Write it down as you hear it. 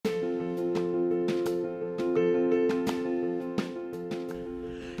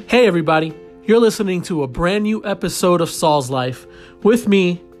Hey everybody, you're listening to a brand new episode of Saul's Life with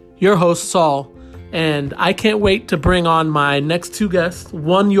me, your host Saul, and I can't wait to bring on my next two guests.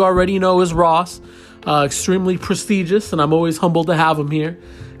 One you already know is Ross, extremely prestigious, and I'm always humbled to have him here.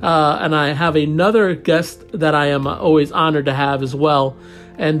 And I have another guest that I am always honored to have as well,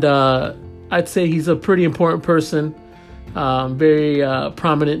 and I'd say he's a pretty important person, very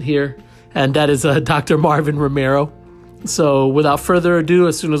prominent here, and that is Dr. Marvin Romero. So without further ado,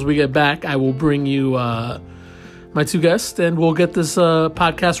 as soon as we get back, I will bring you my two guests and we'll get this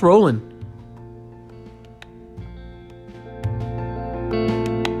podcast rolling.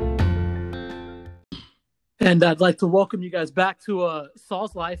 And I'd like to welcome you guys back to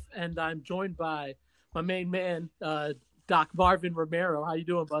Saul's Life. And I'm joined by my main man, Doc Marvin Romero. How you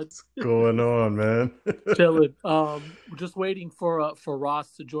doing, buds? Going on, man? Chilling. We're just waiting for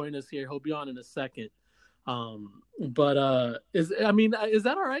Ross to join us here. He'll be on in a second. Is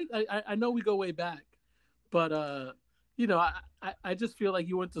that all right? I know we go way back, but I just feel like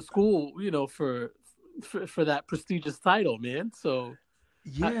you went to school, for that prestigious title, man. So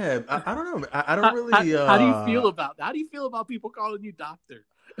yeah, I don't know. I don't really. How do you feel about that? How do you feel about people calling you doctor?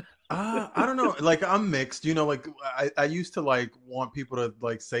 I don't know. Like, I'm mixed. Like I used to want people to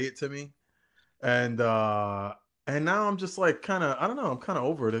say it to me, and now I'm just kind of, I don't know, I'm kind of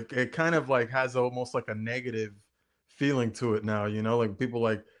over it. It kind of has almost a negative feeling to it now, like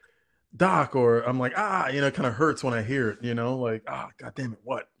people Doc, or I'm it kind of hurts when I hear it, God damn it,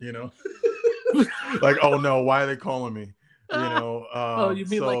 what, oh no, why are they calling me, oh, you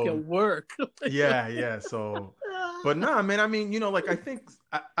mean at work? yeah. So, but no, man, I mean, I think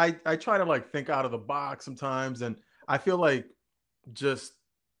I try to think out of the box sometimes, and I feel just,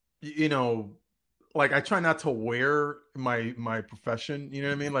 I try not to wear my profession, you know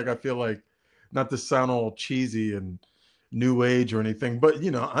what I mean? I feel not to sound all cheesy and new age or anything, but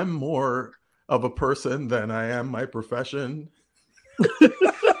I'm more of a person than I am my profession.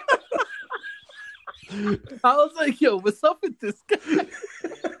 I was like, yo, what's up with this guy?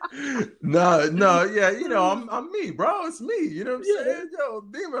 No, yeah, I'm me, bro. It's me. You know what I'm saying? Yo,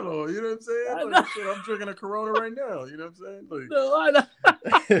 dímelo. You know what I'm saying? Shit, I'm drinking a Corona right now. You know what I'm saying? No, I know.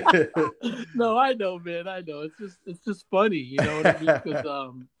 No, I know, man. I know. It's just funny. You know what I mean? Because,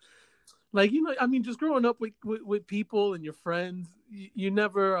 just growing up with people and your friends, you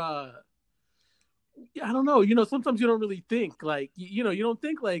never. I don't know. Sometimes you don't really think you don't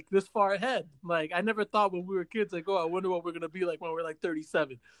think this far ahead. I never thought when we were kids, I wonder what we're gonna be like when we're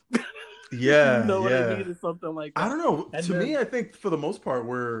 37. Yeah, you know what I mean? Or something like that. I don't know. And to me, I think for the most part,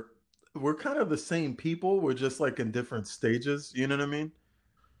 we're kind of the same people. We're just in different stages. You know what I mean?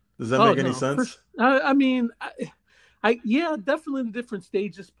 Does that make any sense? Yeah, definitely the different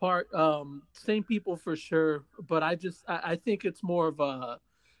stages part. Same people for sure, but I think it's more of a.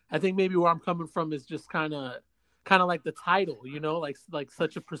 I think maybe where I'm coming from is just kind of like the title, like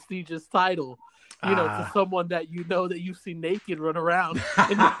such a prestigious title, to someone that that you've seen naked run around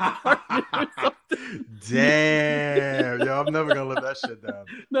in the apartment or something. Damn, yo, I'm never gonna live that shit down.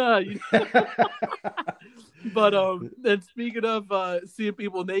 No, but and speaking of seeing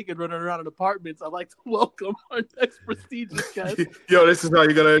people naked running around in apartments, I'd like to welcome our next prestigious guest. Yo, this is how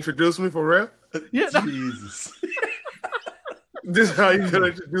you're gonna introduce me for real? Yeah, Jesus. This is how you gonna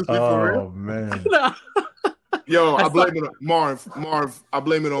introduce me for real? Oh man. Yo, I blame it on Marv. I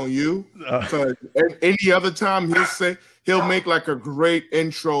blame it on you. Because any other time he'll make a great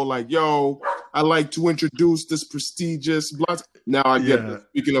intro, yo, I like to introduce this prestigious. Now I get it.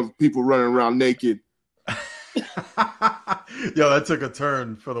 Speaking of people running around naked. Yo, that took a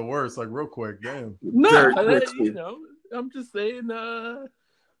turn for the worse, real quick. Damn. No, I'm just saying.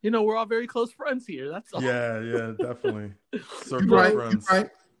 We're all very close friends here. That's all. Yeah, definitely. Circle of friends. Right.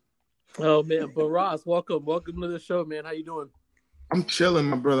 Oh man, but Ross, welcome to the show, man. How you doing? I'm chilling,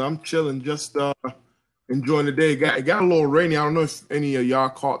 my brother. I'm chilling, just enjoying the day. It got a little rainy. I don't know if any of y'all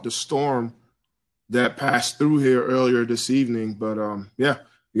caught the storm that passed through here earlier this evening, but it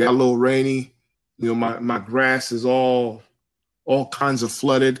got a little rainy. My grass is all kinds of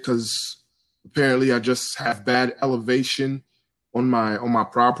flooded because apparently I just have bad elevation on my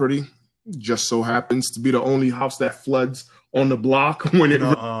property. Just so happens to be the only house that floods on the block when it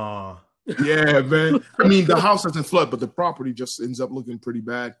yeah, man. I mean, the house doesn't flood, but the property just ends up looking pretty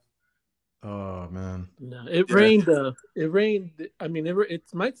bad. Oh man. No, it rained. It rained. I mean, it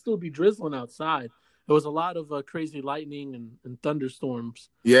might still be drizzling outside. There was a lot of crazy lightning and thunderstorms.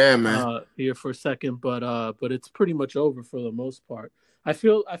 Yeah, man. Here for a second, but it's pretty much over for the most part. I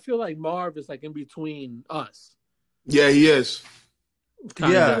feel like Marv is in between us. Yeah, he is.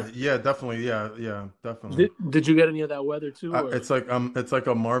 Kinda. Yeah, definitely. Yeah, definitely. Did you get any of that weather too, or It's like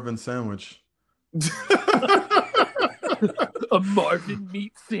a Marvin sandwich. a Marvin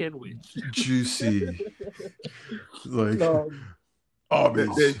meat sandwich? Juicy. Like Um,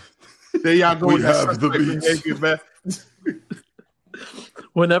 Arby's. There y'all go We with that have the suspect beats. behavior, man.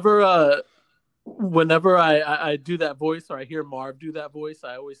 whenever I do that voice or I hear Marv do that voice,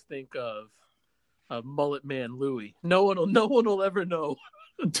 I always think of Mullet Man Louie. No one will ever know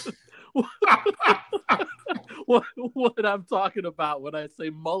what I'm talking about when I say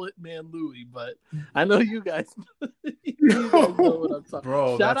Mullet Man Louie, but I know you guys you guys know what I'm talking.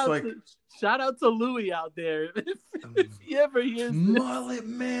 Bro, that's like Shout out to Louie out there if he ever hears this. Mullet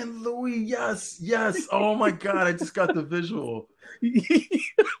Man Louis. Yes. Oh my god, I just got the visual.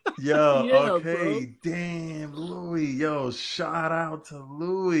 Yo, Yeah, okay, damn, Louis. Yo, shout out to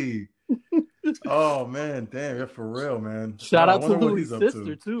Louis. Oh man, damn, you're for real, man. Shout I out to wonder what Louis' he's up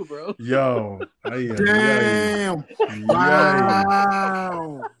sister to. too, bro. Yo, Damn! Yay.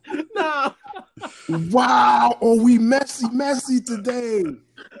 Wow! No, Wow! Oh, we messy today.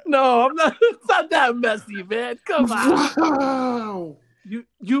 no, I'm not. It's not that messy, man. Come on. Wow!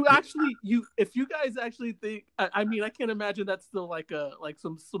 You actually if you guys actually think I mean I can't imagine that's still like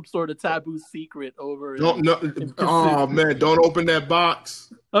some sort of taboo secret over. Oh man! Don't open that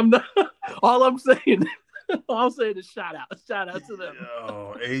box. I'm not. All I'm saying is shout out to them.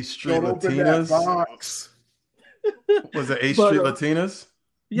 Yo, A Street Don't open that Latinas. box. Was it A Street Latinas?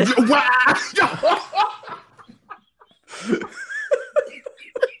 Yeah.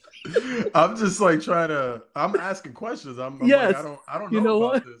 I'm just like I'm asking questions. I'm Yes. like, I don't know, You know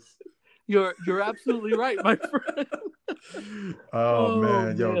about what? this. You're absolutely right, my friend. Oh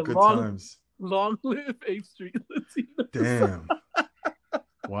man, yo, man. good times. Long live 8th Street Latino. Damn.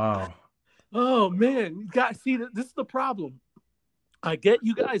 Wow. Oh man, see, this is the problem. I get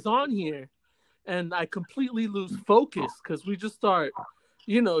you guys on here, and I completely lose focus because we just start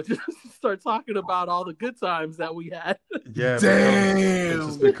talking about all the good times that we had. Yeah. Damn. It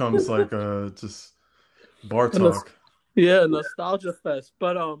just becomes like just bar talk. Yeah, nostalgia fest.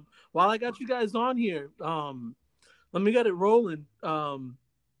 But while I got you guys on here, let me get it rolling.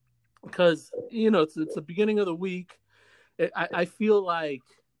 Because it's the beginning of the week. I feel like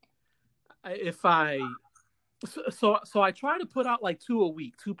if I try to put out like 2 a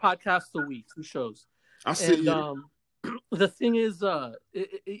week, 2 podcasts a week, 2 shows. I see. And the thing is,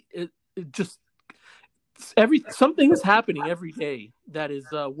 it just something is happening every day that is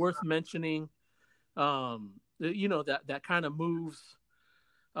worth mentioning. That kind of moves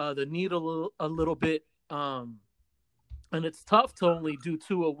the needle a little bit. And it's tough to only do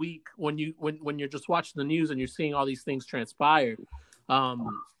 2 a week when you're just watching the news and you're seeing all these things transpire.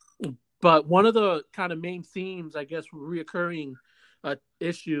 But one of the kind of main themes, I guess, reoccurring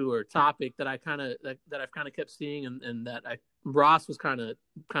issue or topic that I've kind of kept seeing and that Ross was kind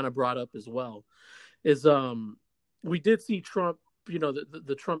of brought up as well is we did see Trump,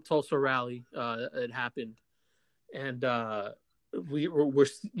 the Trump Tulsa rally. It happened, and we're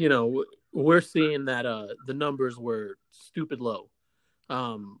seeing that the numbers were stupid low.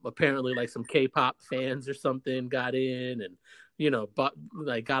 Apparently, like some K-pop fans or something got in and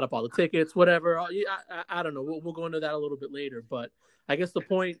got up all the tickets, whatever. I don't know. We'll go into that a little bit later, but I guess the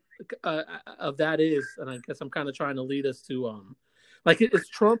point of that is, and I guess I'm kind of trying to lead us to is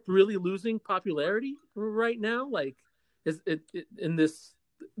Trump really losing popularity right now? Like, is it in this?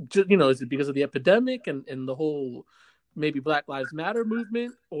 Is it because of the epidemic and the whole maybe Black Lives Matter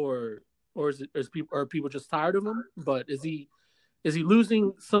movement, or are people just tired of him? But is he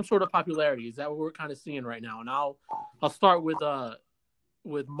losing some sort of popularity? Is that what we're kind of seeing right now? And I'll start with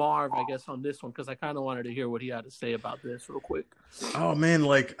Marv, I guess, on this one, because I kind of wanted to hear what he had to say about this real quick. Oh man,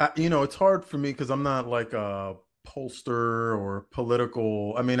 it's hard for me because I'm not like a pollster or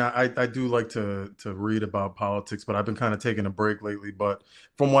political. I mean, I do like to read about politics, but I've been kind of taking a break lately. But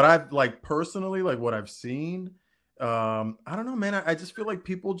from what I've personally, what I've seen, I don't know, man. I just feel like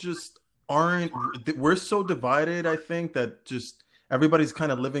people just aren't. We're so divided. I think that just everybody's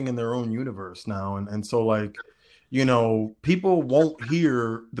kind of living in their own universe now, and so people won't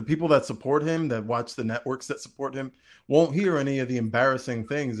hear, the people that support him, that watch the networks that support him, won't hear any of the embarrassing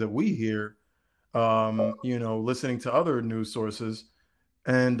things that we hear, listening to other news sources.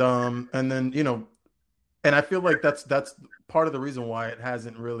 And then, and I feel like that's part of the reason why it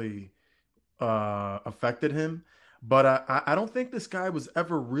hasn't really affected him. But I don't think this guy was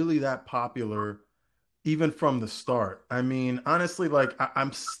ever really that popular, even from the start. I mean, honestly,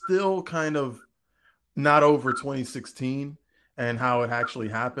 I'm still kind of not over 2016 and how it actually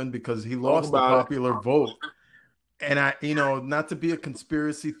happened, because he lost the popular vote. and I, not to be a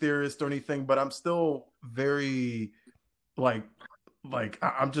conspiracy theorist or anything, but I'm still very like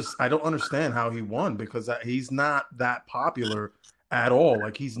I'm just, I don't understand how he won, because he's not that popular at all.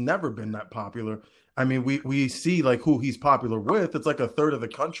 Like, he's never been that popular. I mean, we see like who he's popular with. It's like a third of the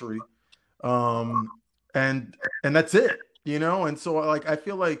country, um, and that's it. And so, like, I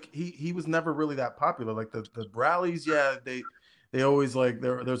feel like he was never really that popular. Like the rallies, yeah, they always, like,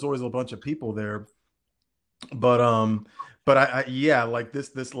 there's always a bunch of people there, but yeah, like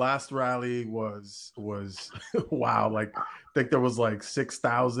this last rally was wow. Like, I think there was like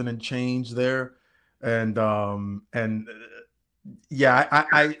 6,000 and change there, and yeah,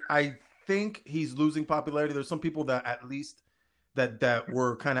 I think he's losing popularity. There's some people that, at least, that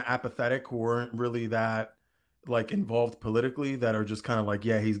were kind of apathetic, who weren't really that, like, involved politically, that are just kind of like,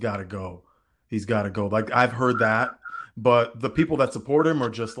 yeah, he's got to go, Like, I've heard that, but the people that support him are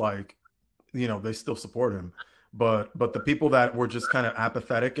just like, they still support him. But the people that were just kind of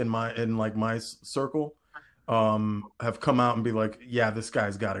apathetic in my circle, have come out and be like, yeah, this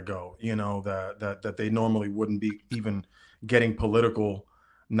guy's got to go. That they normally wouldn't be even getting political.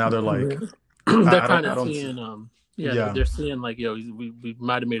 Now they're like, they're I kind don't of seeing, yeah. they're seeing like, we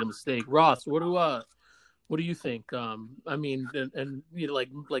might have made a mistake. Ross, what do you think? I mean, and like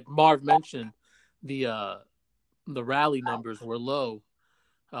Marv mentioned, the rally numbers were low.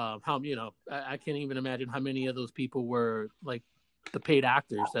 How I can't even imagine how many of those people were like the paid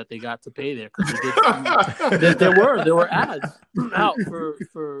actors that they got to pay there, because there were ads out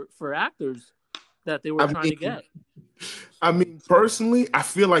for actors that they were trying to get. I mean, personally, I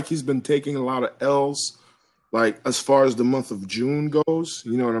feel like he's been taking a lot of L's, like, as far as the month of June goes.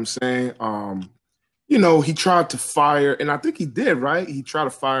 You know what I'm saying? He tried to fire, and I think he did, right? He tried to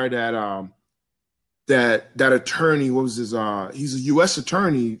fire that attorney. What was his? He's a U.S.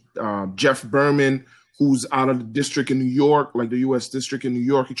 attorney, Jeff Berman, who's out of the district in New York, like the U.S. district in New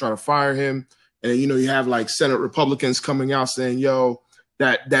York. He tried to fire him, and you have like Senate Republicans coming out saying, "Yo,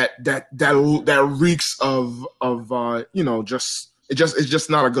 that reeks of it's just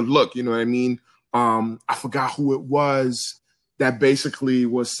not a good look." You know what I mean? I forgot who it was that basically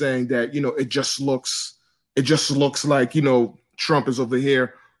was saying that it just looks like Trump is over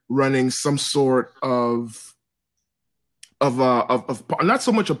here running some sort of not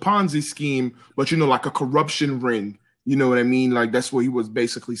so much a Ponzi scheme, but like a corruption ring. You know what I mean? Like, that's what he was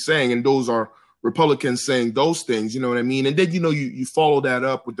basically saying, and those are Republicans saying those things. You know what I mean? And then you follow that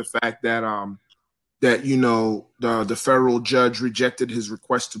up with the fact that the federal judge rejected his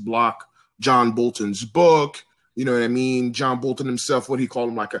request to block John Bolton's book. You know what I mean? John Bolton himself, what he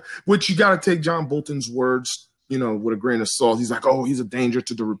called him, which you got to take John Bolton's words, with a grain of salt. He's like, oh, he's a danger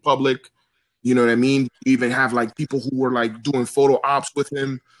to the Republic. You know what I mean? You even have like people who were like doing photo ops with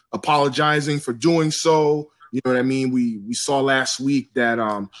him, apologizing for doing so. You know what I mean? We saw last week that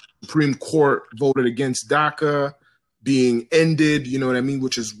Supreme Court voted against DACA being ended, you know what I mean,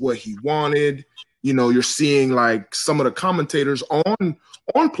 which is what he wanted. You're seeing like some of the commentators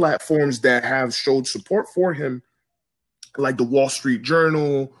on platforms that have showed support for him, like the Wall Street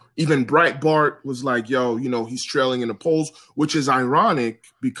Journal. Even Breitbart was like, yo, he's trailing in the polls, which is ironic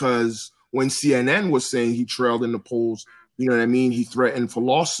because when CNN was saying he trailed in the polls, you know what I mean, he threatened for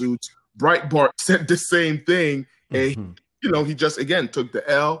lawsuits. Breitbart said the same thing. And, he just, again, took the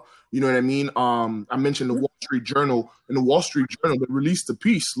L. You know what I mean? I mentioned the Wall Street Journal. In the Wall Street Journal, they released a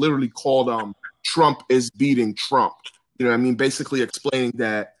piece literally called Trump is Beating Trump. You know what I mean? Basically explaining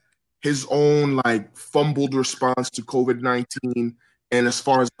that his own like fumbled response to COVID-19, and as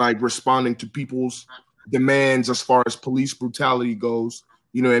far as like responding to people's demands as far as police brutality goes,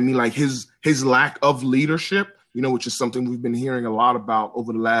 you know what I mean? Like his lack of leadership, which is something we've been hearing a lot about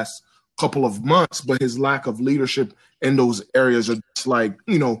over the last couple of months, but his lack of leadership in those areas are just like,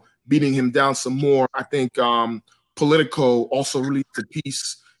 beating him down some more. I think Politico also released a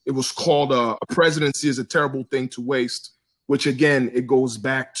piece. It was called A Presidency is a Terrible Thing to Waste, which again, it goes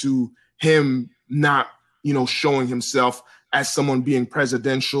back to him not, showing himself as someone being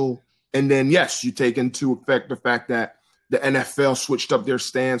presidential. And then, yes, you take into effect the fact that the NFL switched up their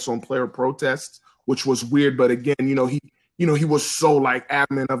stance on player protests, which was weird. But again, he was so like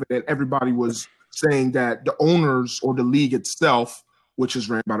adamant of it, and everybody was saying that the owners or the league itself, which is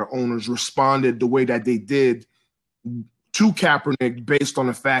ran by the owners, responded the way that they did to Kaepernick based on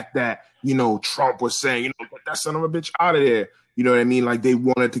the fact that, Trump was saying, get that son of a bitch out of there. You know what I mean? Like they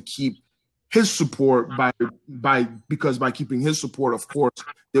wanted to keep his support because by keeping his support, of course,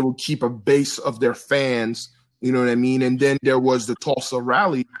 they will keep a base of their fans. You know what I mean? And then there was the Tulsa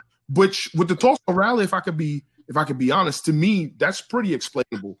rally, which with the Tulsa rally, if I could be honest, to me, that's pretty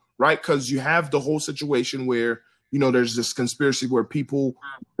explainable, right? Because you have the whole situation where, there's this conspiracy where people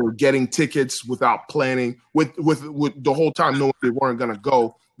were getting tickets without planning, with the whole time knowing they weren't gonna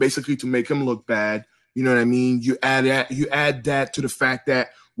go, basically to make him look bad. You know what I mean? You add that to the fact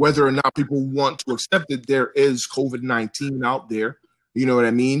that whether or not people want to accept it, there is COVID-19 out there. You know what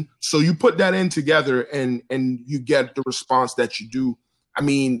I mean? So you put that in together and you get the response that you do. I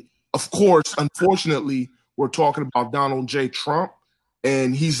mean, of course, unfortunately, we're talking about Donald J. Trump,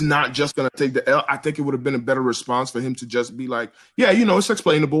 and he's not just going to take the L. I think it would have been a better response for him to just be like, yeah, it's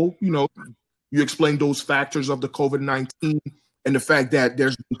explainable. You explain those factors of the COVID-19 and the fact that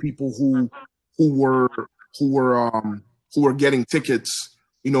there's people who were getting tickets,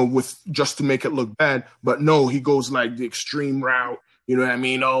 with just to make it look bad. But no, he goes like the extreme route. You know what I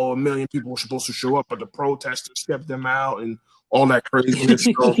mean? Oh, 1 million people were supposed to show up, but the protesters kept them out and all that craziness.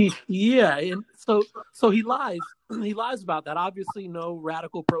 Yeah, and so he lies. He lies about that. Obviously, no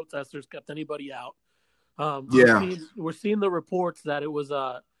radical protesters kept anybody out. We're seeing the reports that it was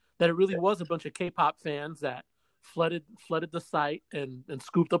that it really was a bunch of K-pop fans that flooded the site and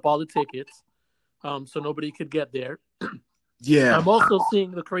scooped up all the tickets, so nobody could get there. Yeah, I'm also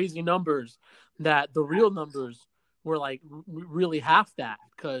seeing the crazy numbers that the real numbers were like really half that,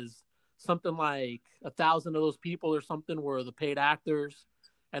 because something like 1,000 of those people or something were the paid actors,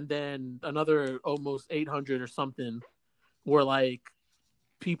 and then another almost 800 or something were like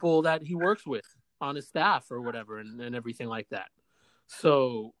people that he works with on his staff or whatever, and everything like that.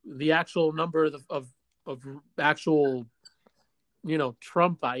 So the actual number of actual,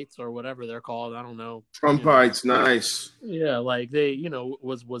 Trumpites or whatever they're called, I don't know. Trumpites, nice. Yeah, like they,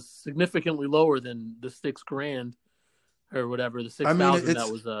 was significantly lower than the $6,000 or whatever, the 6,000 that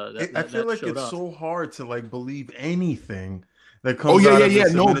was. I feel like it's so hard to like believe anything that comes out of this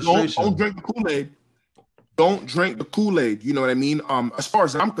administration. Don't drink the Kool-Aid. Don't drink the Kool-Aid. You know what I mean? As far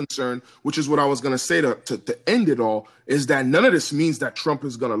as I'm concerned, which is what I was gonna say to end it all, is that none of this means that Trump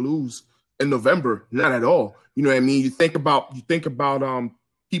is gonna lose in November. Not at all. You know what I mean? You think about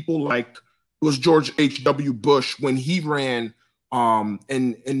people like, it was George H.W. Bush when he ran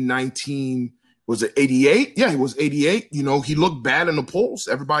in 19. Was it 88? Yeah, it was 88. He looked bad in the polls.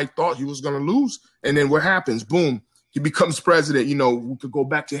 Everybody thought he was going to lose. And then what happens? Boom, he becomes president. We could go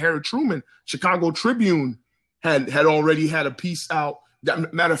back to Harry Truman. Chicago Tribune had already had a piece out.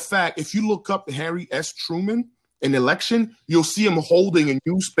 Matter of fact, if you look up Harry S. Truman in election, you'll see him holding a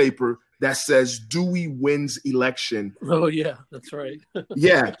newspaper that says Dewey wins election. Oh, yeah, that's right.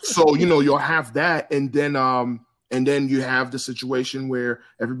 Yeah, so, you'll have that. And then you have the situation where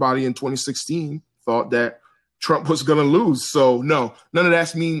everybody in 2016 thought that Trump was going to lose. So no, none of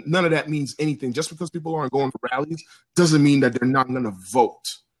that means anything. Just because people aren't going to rallies doesn't mean that they're not going to vote.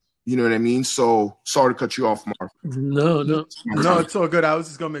 You know what I mean? So sorry to cut you off, Marv. No, it's all good. I was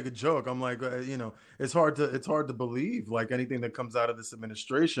just gonna make a joke. I'm like, it's hard to believe like anything that comes out of this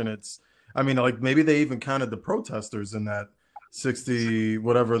administration. Like maybe they even counted the protesters in that 60,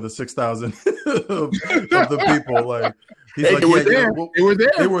 whatever, the 6,000 of the people. Like he's they were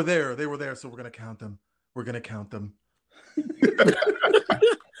there. They were there. So we're gonna count them.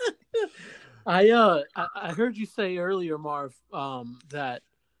 I heard you say earlier, Marv, that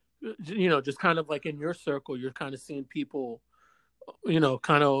just kind of like in your circle, you're kind of seeing people,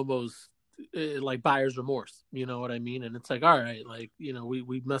 kind of almost like buyer's remorse. You know what I mean? And it's like, all right, like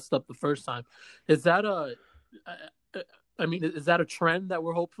we messed up the first time. Is that is that a trend that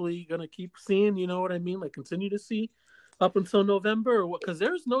we're hopefully going to keep seeing, you know what I mean? Like continue to see up until November or what? Because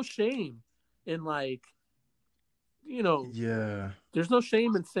there's no shame in like, there's no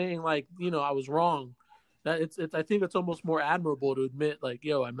shame in saying like, I was wrong. That it's I think it's almost more admirable to admit like,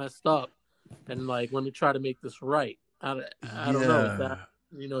 yo, I messed up and like, let me try to make this right. I don't know if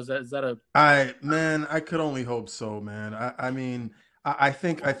that, is that a... I could only hope so, man. I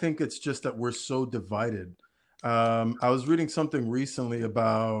think it's just that we're so divided. I was reading something recently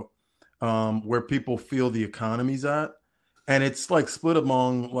about where people feel the economy's at, and it's like split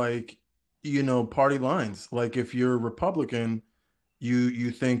among like, party lines. Like if you're Republican, you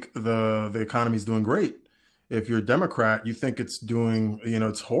think the economy's doing great. If you're a Democrat, you think it's doing,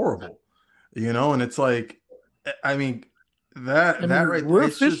 it's horrible, and it's like, we're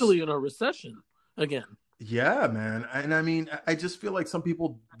officially in a recession again. Yeah, man. And I just feel like some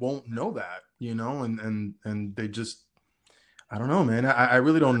people won't know that, and they just, I don't know, man. I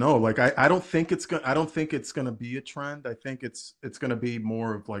really don't know. Like, I don't think it's going to be a trend. I think it's going to be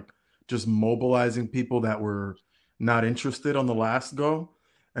more of like just mobilizing people that were not interested on the last go.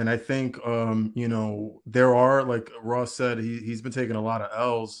 And I think, there are, like Ross said, he's been taking a lot of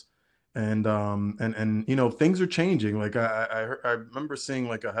L's, and things are changing. Like I remember seeing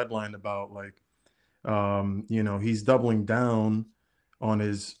like a headline about like You know, he's doubling down on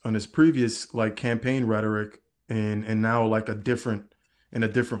his previous like campaign rhetoric, and now like in a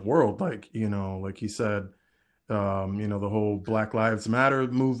different world. Like, you know, like he said, you know, the whole Black Lives Matter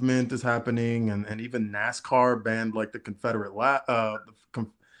movement is happening, and even NASCAR banned like the Confederate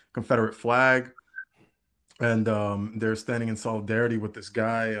flag, and they're standing in solidarity with this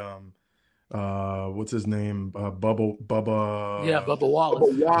guy. What's his name? Yeah, Bubba Bubba Wallace.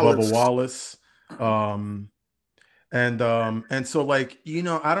 Bubba Wallace. Wallace. Um, and so like, you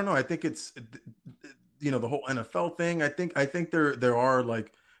know, I don't know. I think it's, you know, the whole NFL thing. I think there are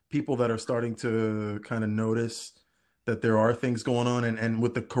like people that are starting to kind of notice that there are things going on, and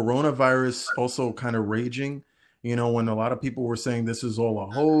with the coronavirus also kind of raging, you know, when a lot of people were saying this is all a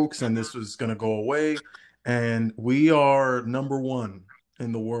hoax and this was going to go away, and we are number one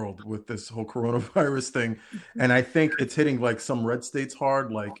in the world with this whole coronavirus thing. And I think it's hitting like some red states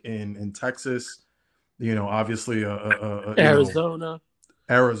hard, like in Texas, you know, obviously, you know, Arizona.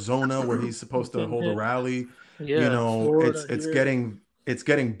 Arizona, where he's supposed to Been hold a hit. rally. You Yeah, know, Florida here. it's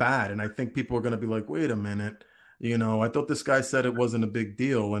getting bad, and I think people are going to be like, wait a minute, you know, I thought this guy said it wasn't a big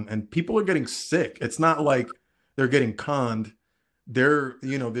deal, and people are getting sick. It's not like they're getting conned. They're,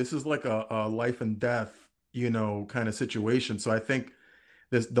 you know, this is like a life and death, you know, kind of situation. So I think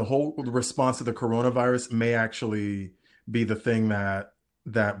the whole response to the coronavirus may actually be the thing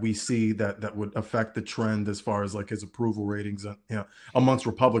that we see that would affect the trend as far as like his approval ratings, you know, amongst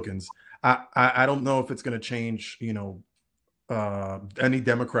Republicans. I don't know if it's going to change, you know, any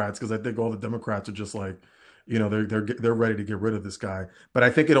Democrats, because I think all the Democrats are just like, you know, they're ready to get rid of this guy. But I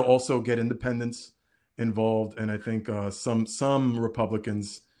think it'll also get independents involved, and I think some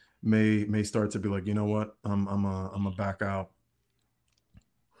Republicans may start to be like, you know what, I'm a back out.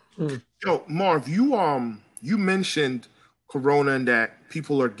 Hmm. Yo, Marv, you mentioned Corona and that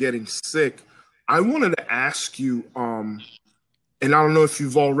people are getting sick. I wanted to ask you, and I don't know if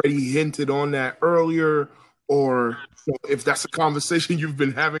you've already hinted on that earlier, or if that's a conversation you've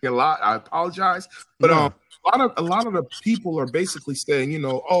been having a lot. I apologize, but No. a lot of the people are basically saying,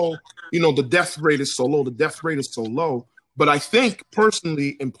 oh, the death rate is so low, the death rate is so low. But I think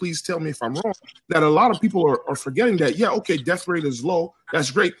personally, and please tell me if I'm wrong, that a lot of people are forgetting that, yeah, okay, death rate is low.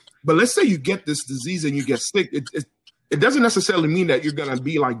 That's great. But let's say you get this disease and you get sick. It doesn't necessarily mean that you're going to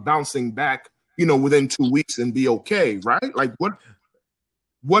be like bouncing back, within 2 weeks and be okay, right? Like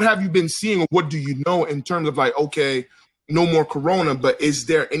what have you been seeing, or what do you know in terms of like, okay, no more corona, but is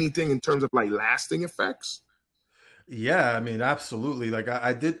there anything in terms of like lasting effects? Yeah, I mean, absolutely. Like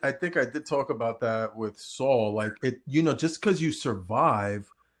I think I did talk about that with Saul. Like it, you know, just because you survive,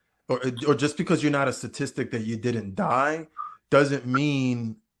 or just because you're not a statistic that you didn't die, doesn't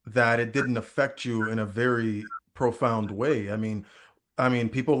mean that it didn't affect you in a very profound way. I mean,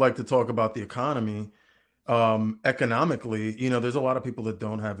 people like to talk about the economy. Economically, you know, there's a lot of people that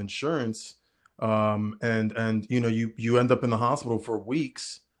don't have insurance, and you know, you end up in the hospital for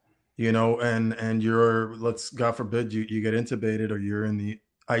weeks, you know, and you're, let's God forbid you get intubated, or you're in the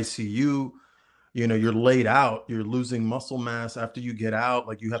ICU, you know, you're laid out, you're losing muscle mass after you get out,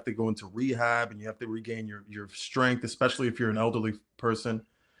 like you have to go into rehab and you have to regain your strength, especially if you're an elderly person.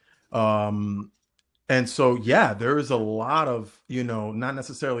 um and so yeah, there is a lot of, you know, not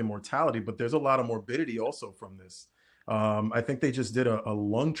necessarily mortality, but there's a lot of morbidity also from this. I think they just did a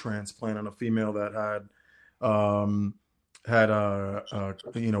lung transplant on a female that um had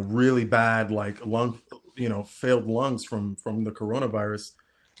you know, really bad like lung, you know, failed lungs from the coronavirus.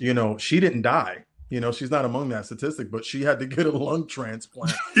 You know, she didn't die, you know, she's not among that statistic, but she had to get a lung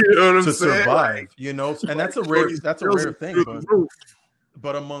transplant You know what I'm to saying? survive, you know. And Like Shorty's that's a bills rare are thing, through the roof.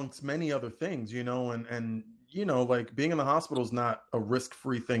 but amongst many other things, you know, and you know, like being in the hospital is not a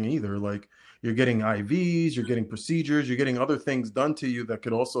risk-free thing either. Like you're getting IVs, you're getting procedures, you're getting other things done to you that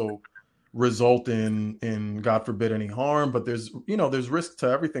could also result in God forbid any harm. But there's, you know, there's risk to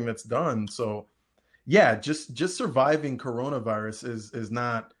everything that's done. So yeah, just surviving coronavirus is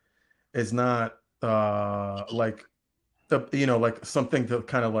not like the, you know, like something to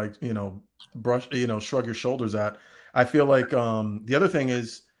kind of like, you know, brush, you know, shrug your shoulders at. I feel like the other thing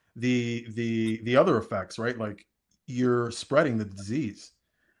is the other effects, right? Like you're spreading the disease.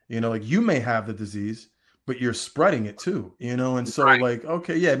 You know, like you may have the disease, but you're spreading it too, you know. And so Right. like,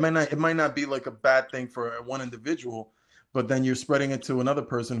 okay, yeah, it might not be like a bad thing for one individual, but then you're spreading it to another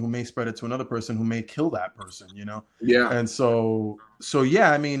person who may spread it to another person who may kill that person, you know. Yeah. And so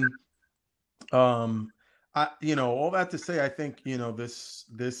yeah, I mean, um, you know, all that to say, I think, you know, this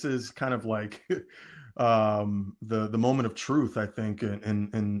is kind of like the moment of truth, I think,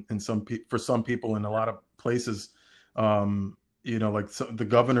 in some for some people in a lot of places. like the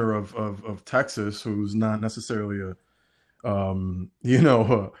governor of Texas, who's not necessarily a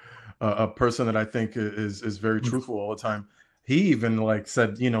person that I think is very truthful all the time. He even like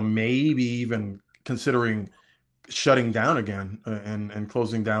said, maybe even considering shutting down again, and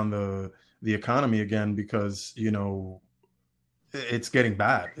closing down the economy again, because it's getting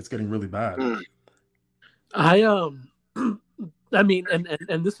bad. It's getting really bad. I I mean,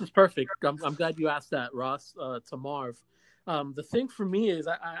 and this is perfect. I'm glad you asked that, Ross, to Marv. The thing for me is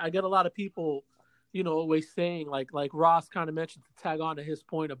I get a lot of people, always saying like Ross kind of mentioned, to tag on to his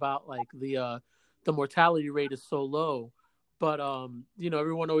point about like the mortality rate is so low. But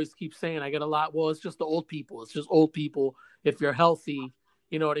everyone always keeps saying, I get a lot, well, it's just the old people. It's just old people. If you're healthy,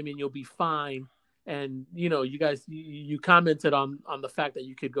 you know what I mean, you'll be fine. And you guys, you commented on the fact that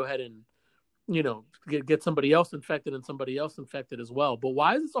you could go ahead and get somebody else infected and somebody else infected as well. But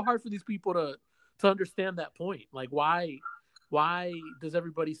why is it so hard for these people to understand that point? Like, why does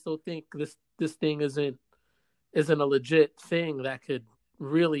everybody still think this thing isn't a legit thing that could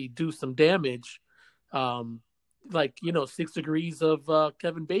really do some damage? Like 6 degrees of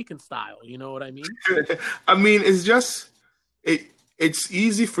Kevin Bacon style. You know what I mean? I mean, it's just it's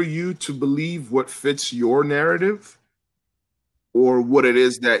easy for you to believe what fits your narrative, or what it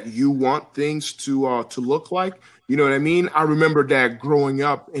is that you want things to look like. You know what I mean? I remember that growing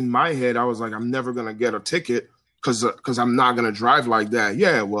up, in my head, I was like, I'm never gonna get a ticket because I'm not gonna drive like that.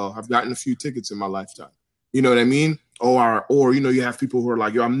 Yeah, well, I've gotten a few tickets in my lifetime. You know what I mean? Or you have people who are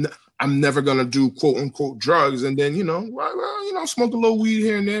like, yo, I'm never gonna do quote unquote drugs, and then smoke a little weed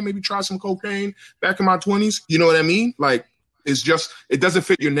here and there, maybe try some cocaine back in my 20s. You know what I mean? Like, it's just, it doesn't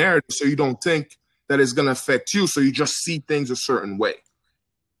fit your narrative, so you don't think that is going to affect you. So you just see things a certain way.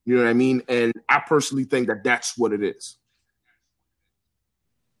 You know what I mean? And I personally think that that's what it is.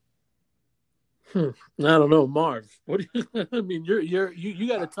 I don't know, Marv. What do you, I mean, you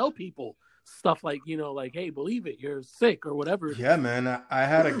got to tell people stuff like, like, hey, believe it, you're sick or whatever. Yeah, man. I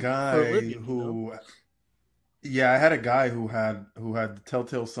had a guy who, yeah, I had a guy who had the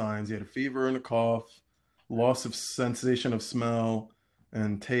telltale signs. He had a fever and a cough, loss of sensation of smell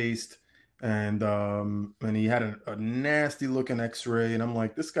and taste, and he had a nasty looking X-ray, and I'm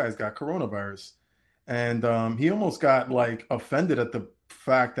like, this guy's got coronavirus, and he almost got like offended at the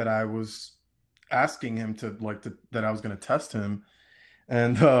fact that I was asking him that I was going to test him,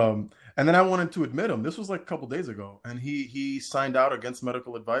 and then I wanted to admit him. This was like a couple days ago, and he signed out against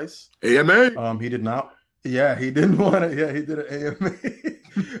medical advice. AMA. He did not. Yeah, he didn't want to. Yeah, he did an AMA.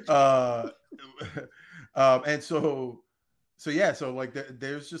 And so yeah, so like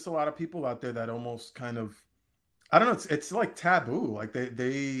there's just a lot of people out there that almost kind of, I don't know, it's like taboo. Like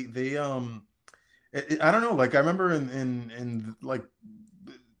they I don't know. Like I remember in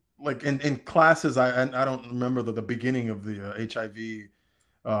in classes, I don't remember the beginning of the HIV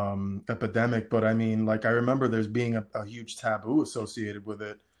epidemic, but I mean, like I remember there's being a huge taboo associated with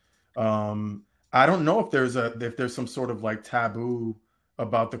it. I don't know if there's some sort of like taboo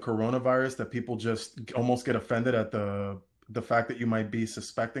about the coronavirus, that people just almost get offended at the fact that you might be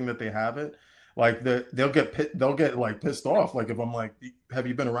suspecting that they have it. Like they'll get like pissed off. Like if I'm like, have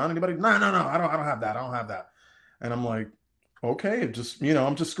you been around anybody? No, I don't have that. I don't have that. And I'm like, okay, just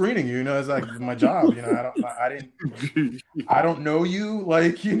I'm just screening you. It's like my job. I don't know you.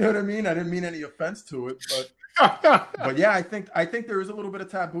 Like, you know what I mean? I didn't mean any offense to it, but yeah, I think there is a little bit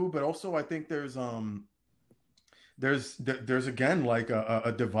of taboo, but also I think there's again like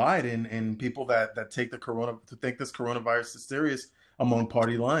a divide in people that take this coronavirus is serious among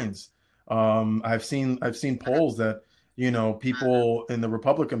party lines. I've seen polls that people in the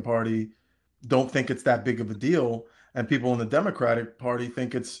Republican Party don't think it's that big of a deal, and people in the Democratic Party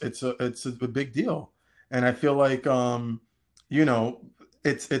think it's a big deal. And I feel like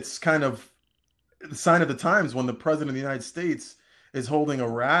it's kind of the sign of the times when the president of the United States is holding a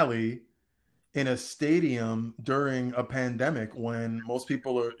rally in a stadium during a pandemic, when most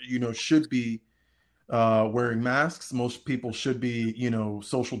people are should be wearing masks. Most people should be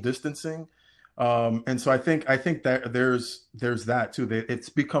social distancing. And so I think that there's that too. It's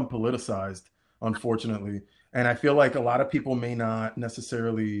become politicized, unfortunately. And I feel like a lot of people may not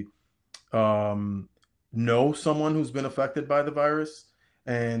necessarily know someone who's been affected by the virus.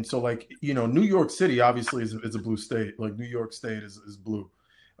 And so like, New York City obviously is a blue state. Like New York State is blue.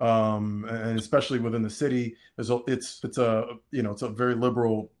 And especially within the city, it's a very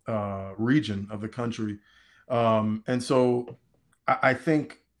liberal region of the country. And so I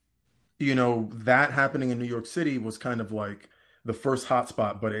think, that happening in New York City was kind of like the first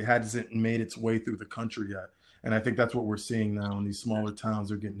hotspot, but it hasn't made its way through the country yet. And I think that's what we're seeing now in these smaller towns.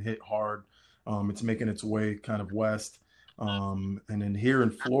 They're getting hit hard. It's making its way kind of west. And then here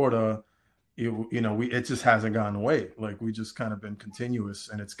in Florida, it just hasn't gone away. Like we just kind of been continuous,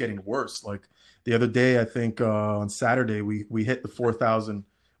 and it's getting worse. Like the other day, I think on Saturday we hit the 4,000.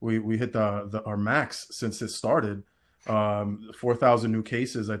 We hit the our max since it started. 4,000 new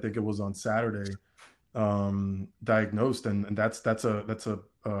cases. I think it was on Saturday, diagnosed, and that's a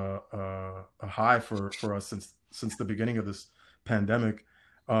high for us since the beginning of this pandemic.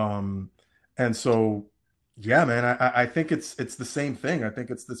 Um, and so yeah, man, I think it's the same thing. I think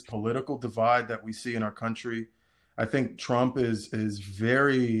it's this political divide that we see in our country. I think Trump is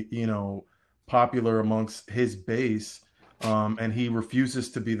very, popular amongst his base, and he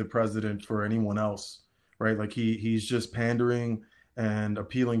refuses to be the president for anyone else, right? Like he's just pandering and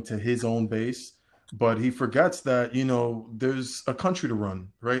appealing to his own base, but he forgets that, there's a country to run,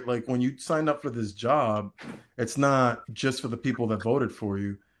 right? Like when you signed up for this job, it's not just for the people that voted for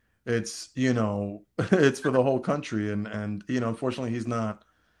you. It's, it's for the whole country. And unfortunately he's not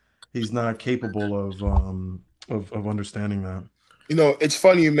capable of understanding that. It's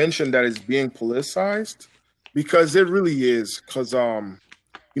funny you mentioned that it's being politicized because it really is. Because the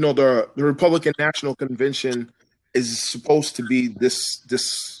Republican National Convention is supposed to be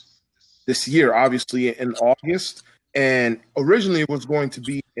this year, obviously in August, and originally it was going to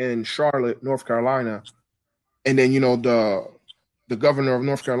be in Charlotte, North Carolina, and then the governor of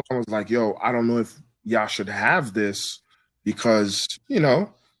North Carolina was like, "Yo, I don't know if y'all should have this because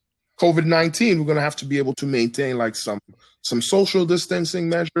COVID-19, we're going to have to be able to maintain like some social distancing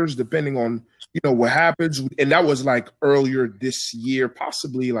measures depending on what happens." And that was like earlier this year,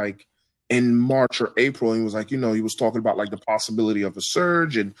 possibly like in March or April. And he was like, he was talking about like the possibility of a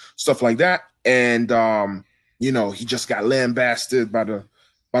surge and stuff like that. And he just got lambasted by the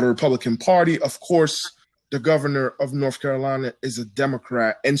Republican Party. Of course, the governor of North Carolina is a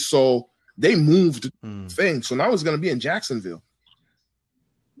Democrat, and so they moved the thing. So now it's going to be in Jacksonville.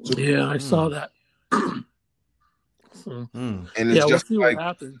 So, yeah, I saw that. So, and it's just we'll see like, what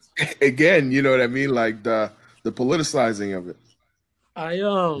happens. Again, you know what I mean? Like the politicizing of it.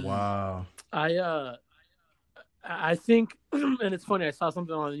 Wow. I think, and it's funny, I saw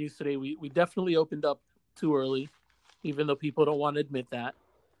something on the news today. We definitely opened up too early, even though people don't want to admit that.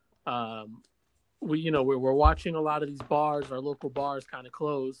 We're watching a lot of these bars, our local bars, kind of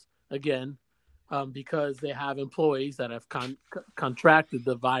close again. Because they have employees that have contracted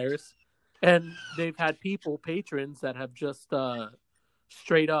the virus, and they've had patrons that have just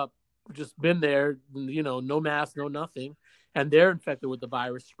straight up just been there, no mask, no nothing, and they're infected with the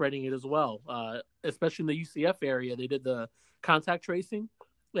virus, spreading it as well. Especially in the UCF area, they did the contact tracing,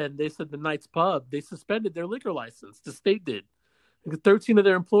 and they said the Knights Pub, they suspended their liquor license. The state did. 13 of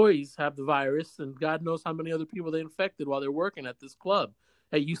their employees have the virus, and God knows how many other people they infected while they're working at this club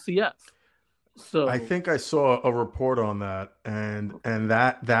at UCF. So I think I saw a report on that, and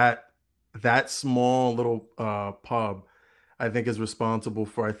that small little pub, I think, is responsible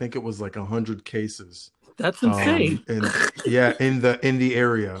for, I think it was like 100 cases. That's insane. In the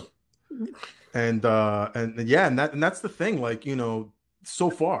area, and that's the thing. Like so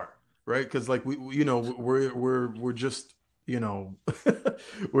far, right? Because like we're just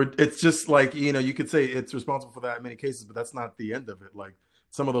it's just like you could say it's responsible for that many cases, but that's not the end of it. Like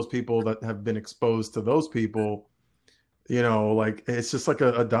some of those people that have been exposed to those people, like it's just like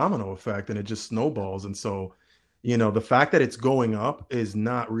a domino effect, and it just snowballs. And so, the fact that it's going up is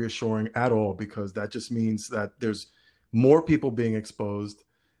not reassuring at all, because that just means that there's more people being exposed,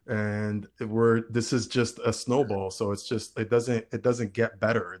 and this is just a snowball. So it doesn't get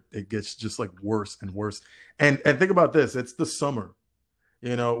better. It gets just like worse and worse. And think about this, it's the summer.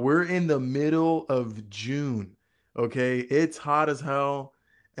 We're in the middle of June. Okay, it's hot as hell.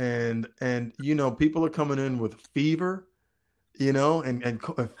 And people are coming in with fever, and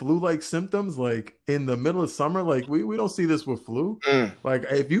flu-like symptoms, like in the middle of summer. Like we don't see this with flu. Like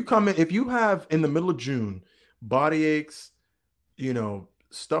if you have in the middle of June body aches,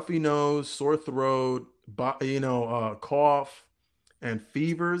 stuffy nose, sore throat, cough, and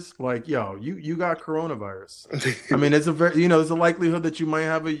fevers, like you got coronavirus. I mean, it's a very there's a likelihood that you might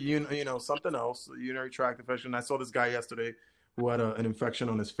have a something else, a urinary tract infection. I saw this guy yesterday who had an infection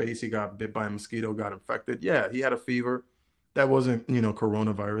on his face. He got bit by a mosquito, got infected. Yeah, he had a fever. That wasn't,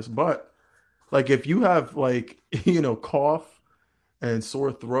 coronavirus. But like if you have like, cough and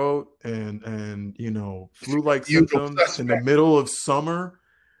sore throat and flu-like symptoms in the middle of summer,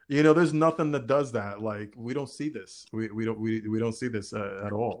 there's nothing that does that. Like we don't see this. We don't see this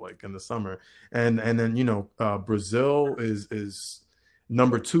at all, like in the summer. And then Brazil is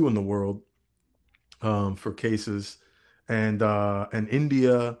number 2 in the world for cases. And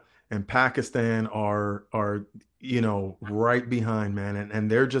India and Pakistan are right behind, man,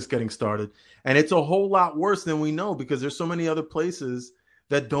 and they're just getting started. And it's a whole lot worse than we know because there's so many other places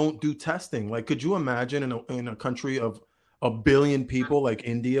that don't do testing. Like, could you imagine in a country of 1 billion people like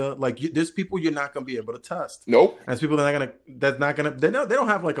India, like there's people you're not going to be able to test. Nope. As people they don't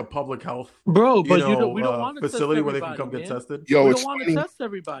have like a public health bro, but we don't want to facility where they can come get tested. Yo, we don't want to test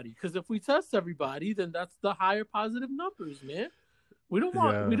everybody because if we test everybody, then that's the higher positive numbers, man. We don't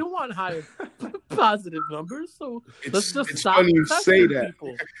want higher positive numbers. So let's just stop. Funny you say that.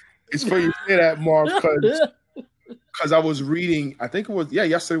 People. It's funny you say that, Mark, because I was reading. I think it was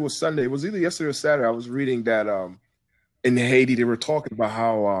yesterday was Sunday. It was either yesterday or Saturday. I was reading that in Haiti they were talking about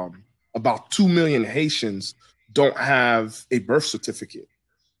how about 2 million Haitians don't have a birth certificate.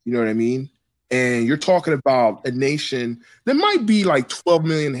 You know what I mean? And you're talking about a nation that might be like 12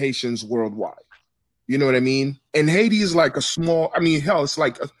 million Haitians worldwide. You know what I mean? And Haiti is like a small, it's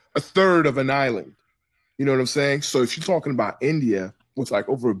like a third of an island. You know what I'm saying? So if you're talking about India with like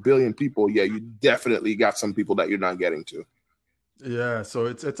over 1 billion people, yeah, you definitely got some people that you're not getting to. Yeah, so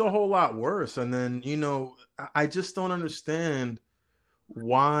it's a whole lot worse. And then, I just don't understand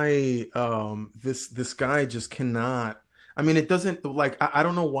why this guy just cannot. It doesn't I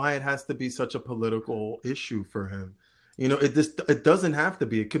don't know why it has to be such a political issue for him. It doesn't have to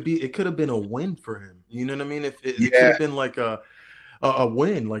be. It could have been a win for him. You know what I mean? If it could have been like a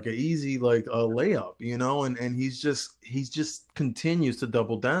win, like an easy, like a layup, and he's just continues to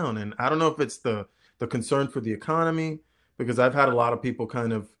double down. And I don't know if it's the concern for the economy, because I've had a lot of people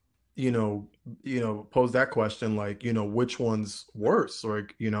kind of, pose that question, like, which one's worse? Or,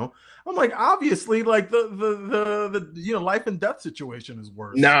 I'm like, obviously, like the life and death situation is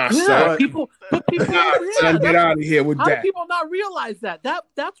worse. Nah, son. People get out of here with that. How do people not realize that?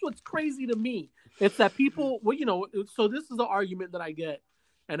 That's what's crazy to me. It's that people, so this is the argument that I get.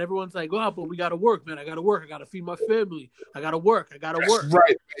 And everyone's like, well, but we got to work, man. I got to work. I got to feed my family. I got to work. That's work.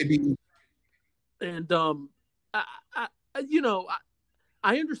 Right, baby. And,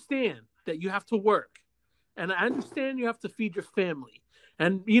 I understand that you have to work, and I understand you have to feed your family,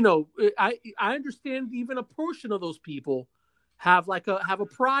 and I understand even a portion of those people have a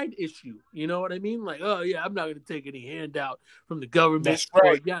pride issue. You know what I mean? Like, oh yeah, I'm not going to take any handout from the government. That's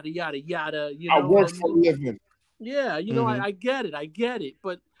right. Yada yada yada. I work for a living. Yeah, I get it.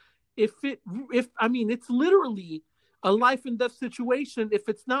 But it's literally a life and death situation. If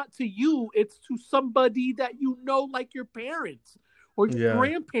it's not to you, it's to somebody that like your parents or your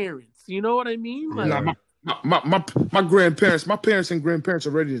grandparents. You know what I mean? Like, my grandparents, my parents and grandparents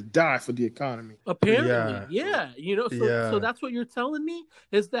are ready to die for the economy. Apparently, yeah. So that's what you're telling me,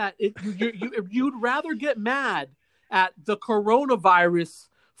 is that you'd rather get mad at the coronavirus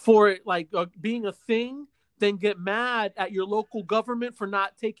for it being a thing than get mad at your local government for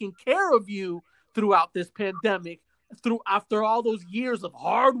not taking care of you throughout this pandemic, after all those years of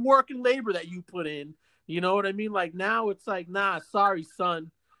hard work and labor that you put in. You know what I mean? Like, now it's like, nah, sorry,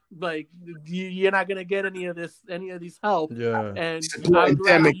 son. Like, you're not gonna get any of these help. Yeah. And I'd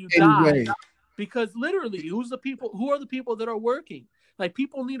rather you die. Because literally, who are the people that are working? Like,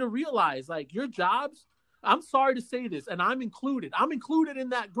 people need to realize, like, your jobs. I'm sorry to say this, and I'm included. I'm included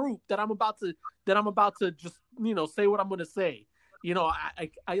in that group that I'm about to just say what I'm gonna say. I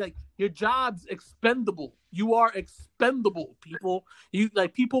like, your job's expendable. You are expendable, people. You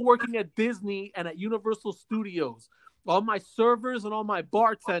like people working at Disney and at Universal Studios. All my servers and all my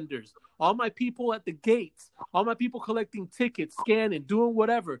bartenders, all my people at the gates, all my people collecting tickets, scanning, doing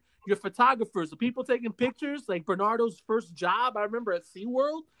whatever. Your photographers, the people taking pictures, like Bernardo's first job, I remember at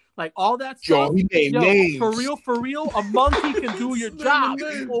SeaWorld. Like, all that stuff. He named names. For real, a monkey can do your job,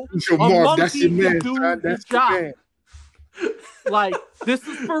 people. A monkey can do your job. Like, this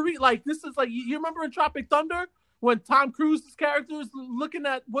is for real. Like, this is like, you remember in Tropic Thunder when Tom Cruise's character is looking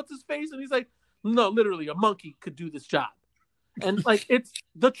at what's his face and he's like, no, literally a monkey could do this job. And like, it's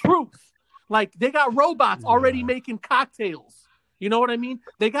the truth. Like, they got robots already making cocktails. You know what I mean?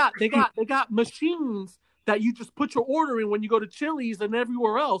 They got machines that you just put your order in when you go to Chili's and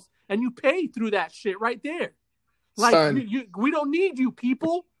everywhere else, and you pay through that shit right there. Like, we don't need you,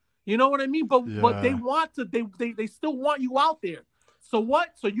 people. You know what I mean? But they want to, they still want you out there. So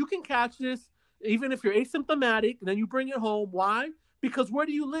what? So you can catch this even if you're asymptomatic, and then you bring it home. Why? Because where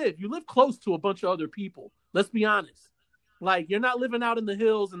do you live? You live close to a bunch of other people. Let's be honest. Like, you're not living out in the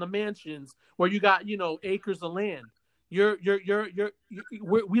hills and the mansions where you got, acres of land.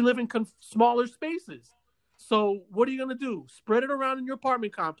 We live in smaller spaces. So what are you gonna do? Spread it around in your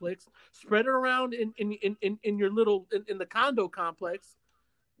apartment complex. Spread it around in your little in the condo complex.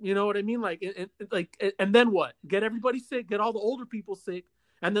 You know what I mean? Like, and then what? Get everybody sick. Get all the older people sick,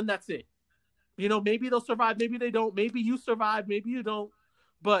 and then that's it. You know, maybe they'll survive, maybe they don't. Maybe you survive, maybe you don't.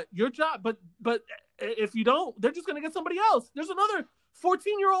 But your job, but if you don't, they're just gonna get somebody else. There's another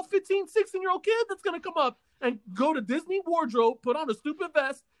 14-year-old, 15, 16-year-old kid that's gonna come up and go to Disney wardrobe, put on a stupid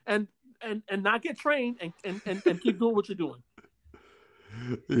vest, and not get trained and keep doing what you're doing.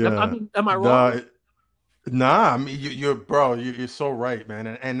 Yeah. I mean, am I wrong? Nah, I mean you're so right, man.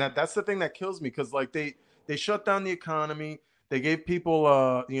 And that's the thing that kills me, because like they shut down the economy. They gave people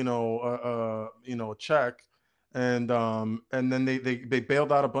a check, and then they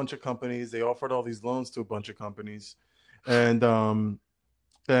bailed out a bunch of companies. They offered all these loans to a bunch of companies, and like,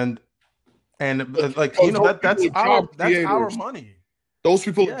 you know, that's our money. Those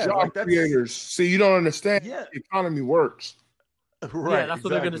people are job creators. See, you don't understand how the economy works. Right. Yeah, that's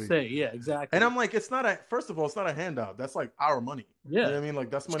what they're gonna say. Yeah, exactly. And I'm like, first of all, it's not a handout. That's like our money. Yeah. You know what I mean?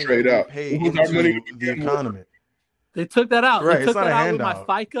 Like, that's money straight that up. we pay into the economy. They took that out. Right. They took It's not that a out handout. with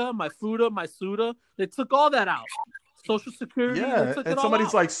my FICA, my FUTA, my SUTA. They took all that out. Social Security. Yeah, and somebody's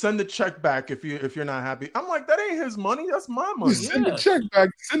out. like, send the check back if you're not happy. I'm like, that ain't his money. That's my money. Send the check back.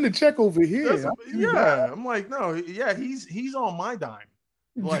 Send the check over here. I'm like, no, yeah, he's on my dime.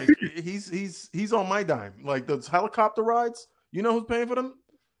 Like, he's on my dime. Like, those helicopter rides, you know who's paying for them?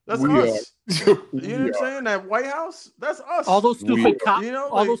 That's us. You know what I'm saying? That White House, that's us. All those stupid cop, you know,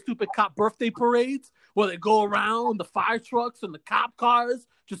 all those stupid cop birthday parades where they go around the fire trucks and the cop cars,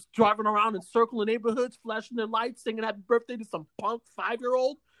 just driving around in circling neighborhoods, flashing their lights, singing happy birthday to some punk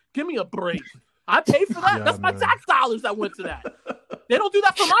 5-year-old. Give me a break. I paid for that. That's my tax dollars that went to that. They don't do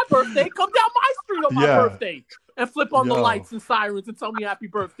that for my birthday. Come down my street on my birthday and flip on the lights and sirens and tell me happy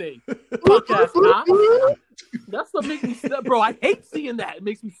birthday. Punk ass cop. That's what makes me, bro. I hate seeing that. It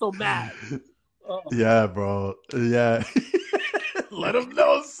makes me so mad. Yeah, bro. Yeah. Let them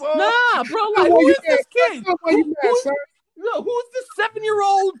know, son. Nah, bro. Like, who is this kid? Who is this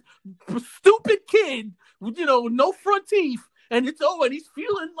 7-year-old stupid kid? You know, no front teeth. And and he's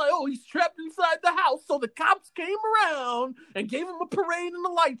feeling like, he's trapped inside the house. So the cops came around and gave him a parade and a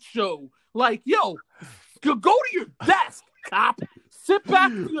light show. Like, yo, go to your desk, cop. Sit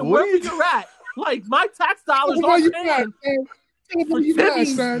back wherever you're at. Like, my tax dollars aren't paying.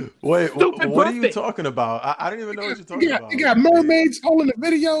 Wait, what are you talking about? I don't even know what you're talking about. You got mermaids holding the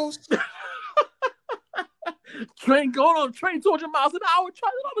videos. Train going on a train 200 miles an hour. Try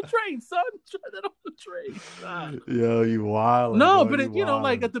that on the train, son. Try that on the train. Yo, you wild. No, but you know,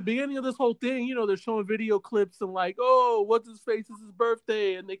 like at the beginning of this whole thing, you know, they're showing video clips and like, what's his face? It's his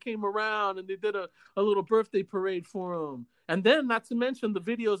birthday, and they came around and they did a little birthday parade for him. And then, not to mention the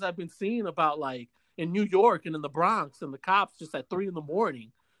videos I've been seeing about like in New York and in the Bronx, and the cops just at 3 a.m.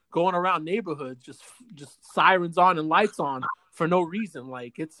 going around neighborhoods, just sirens on and lights on for no reason.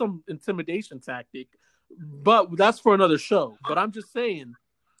 Like, it's some intimidation tactic. But that's for another show. But I'm just saying,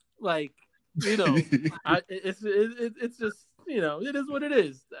 like, you know, it's just, you know, it is what it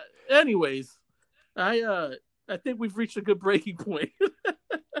is. Anyways, I think we've reached a good breaking point.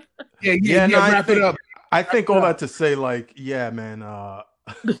 Wrap it up. I think all that to say, like, yeah, man.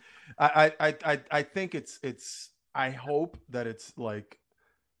 I think it's. I hope that it's like,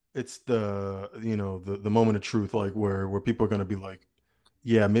 it's the, you know, the moment of truth, like where people are gonna be like,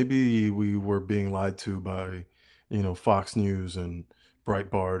 yeah, maybe we were being lied to by, you know, Fox News and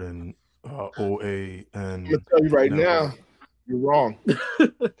Breitbart and OA. And I'm gonna tell you right now, you're wrong.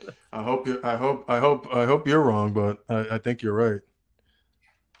 I hope you're wrong, but I think you're right.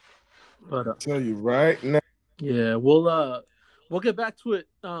 But I'll tell you right now. Yeah, we'll get back to it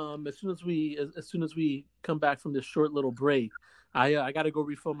as soon as we come back from this short little break. I got to go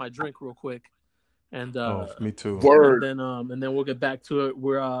refill my drink real quick. And me too. Word. And then we'll get back to it.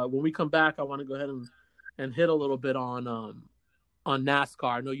 When we come back, I want to go ahead and hit a little bit on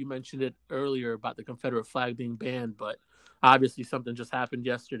NASCAR. I know you mentioned it earlier about the Confederate flag being banned, but obviously something just happened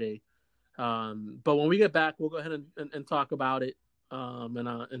yesterday. But when we get back, we'll go ahead and talk about it.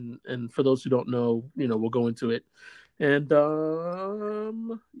 And for those who don't know, you know, we'll go into it. And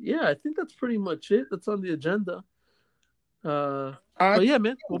I think that's pretty much it. That's on the agenda. But yeah,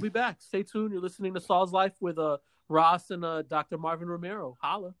 man, we'll be back. Stay tuned. You're listening to Saul's Life with Ross and Dr. Marvin Romero.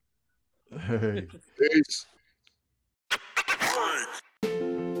 Holla. Hey. Peace.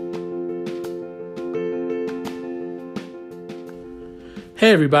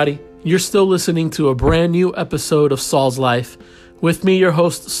 Hey, everybody. You're still listening to a brand new episode of Saul's Life. With me, your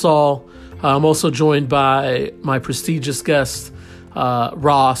host, Saul. I'm also joined by my prestigious guests,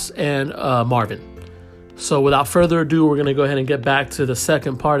 Ross and Marvin. So without further ado, we're going to go ahead and get back to the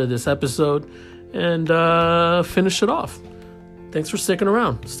second part of this episode and finish it off. Thanks for sticking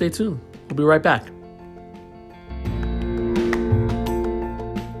around. Stay tuned. We'll be right back.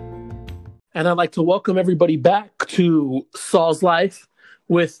 And I'd like to welcome everybody back to Saul's Life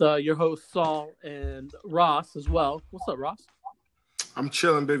with your host Saul and Ross as well. What's up, Ross? I'm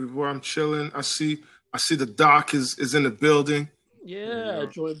chilling, baby boy. I'm chilling. I see the doc is in the building. Yeah,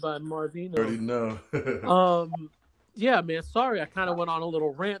 joined by I already Marvino. know. Yeah, man. Sorry, I kind of went on a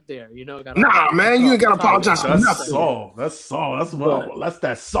little rant there. Nah, man, you ain't gotta apologize for That's nothing. Saul. That's Saul. That's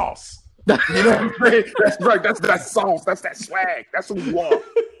that sauce. You know what I'm saying? That's right. That's that sauce. That's that swag. That's what we want.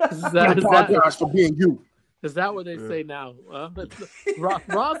 Apologize for being you. Is that what they say now?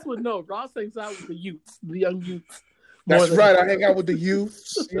 Ross would know. Ross hangs out with the youths, the young youths. That's right. I hang out with the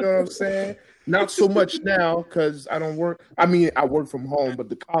youths. You know what I'm saying? Not so much now because I don't work. I mean, I work from home, but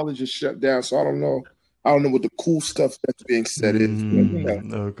the college is shut down, so I don't know. I don't know what the cool stuff that's being said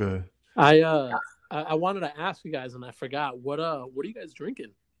is. Okay. I wanted to ask you guys, and I forgot. What are you guys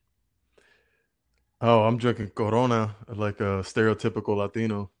drinking? Oh, I'm drinking Corona, like a stereotypical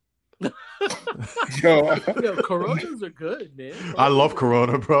Latino. Yo, Coronas are good, man. I love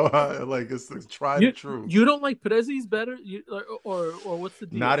Corona, bro. It's tried and true. You don't like Prezzies better, or what's the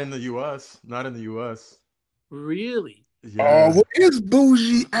deal? Not in the U.S. Not in the U.S. Really? Yeah. what is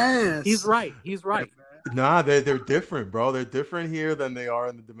bougie ass? He's right. Nah, they're different, bro. They're different here than they are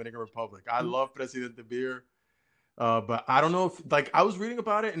in the Dominican Republic. I love Presidente beer, but I don't know if I was reading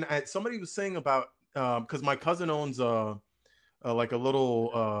about it, and somebody was saying about because my cousin owns like a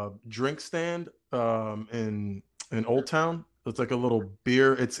little drink stand in Old Town. It's like a little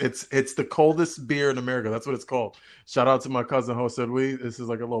beer. It's the coldest beer in America. That's what it's called. Shout out to my cousin Jose Luis. This is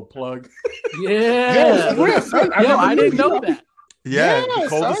like a little plug. Yeah. I didn't know that. Yeah, the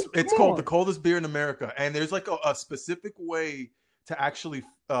coldest. It's called the coldest beer in America, and there's like a specific way to actually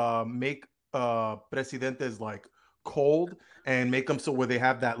make Presidentes like cold and make them so where they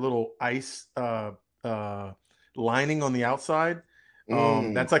have that little ice lining on the outside.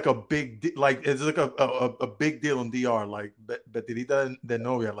 That's like a big it's like a big deal in DR, like Betirita de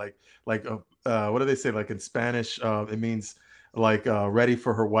novia, like what do they say, like in Spanish it means like ready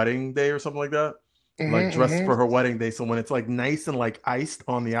for her wedding day or something like that. Like dressed for her wedding day. So when it's like nice and like iced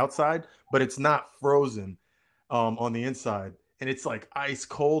on the outside, but it's not frozen on the inside, and it's like ice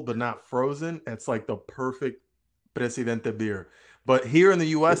cold but not frozen, it's like the perfect Presidente beer. But here in the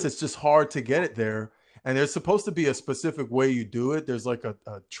US, it's just hard to get it there. And there's supposed to be a specific way you do it. There's like a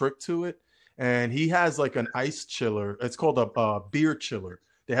trick to it. And he has like an ice chiller. It's called a beer chiller.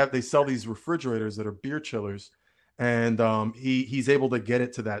 They sell these refrigerators that are beer chillers. And he's able to get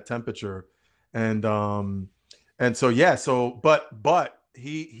it to that temperature. And so but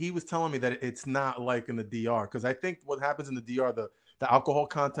he was telling me that it's not like in the DR, because I think what happens in the DR, the alcohol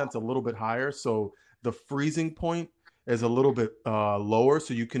content's a little bit higher, so the freezing point is a little bit lower,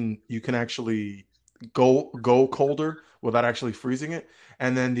 so you can actually go colder without actually freezing it.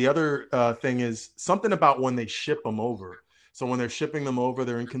 And then the other thing is something about when they ship them over. So when they're shipping them over,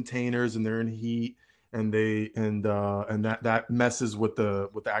 they're in containers and they're in heat, and that messes with the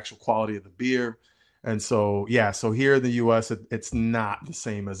actual quality of the beer. And so so here in the US, it's not the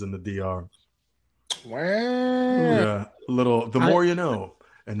same as in the DR. Wow. Yeah, the more you know,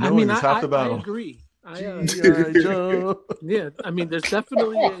 and knowing is half the battle. I agree. Yeah, I mean, there's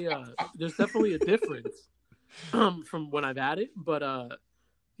definitely a difference from when I've had it, but I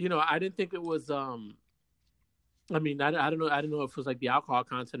didn't think it was. I mean, I don't know. I don't know if it was like the alcohol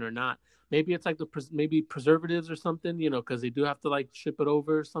content or not. Maybe it's like maybe preservatives or something, because they do have to like ship it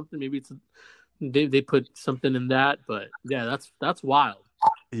over or something. Maybe it's they put something in that, but yeah, that's wild.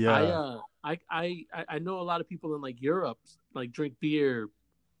 Yeah. I know a lot of people in like Europe like drink beer,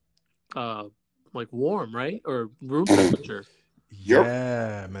 like warm, right, or room temperature.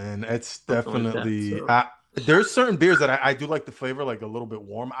 Yeah, man, it's definitely. There's certain beers that I do like the flavor like a little bit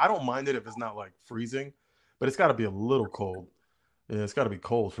warm. I don't mind it if it's not like freezing, but it's got to be a little cold. Yeah, it's got to be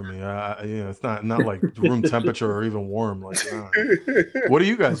cold for me. It's not like room temperature or even warm. Like, what are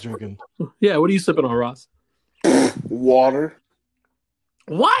you guys drinking? Yeah, what are you sipping on, Ross? Water.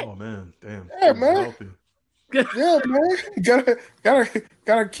 What? Oh man, damn. Yeah, man. Yeah, man.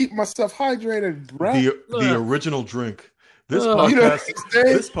 Gotta keep myself hydrated, bro. The original drink. This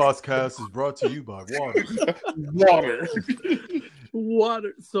podcast is brought to you by water.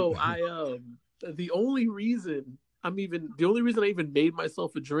 Water. So the only reason I even made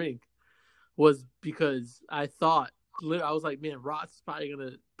myself a drink was because I thought, I was like, man, Ross is probably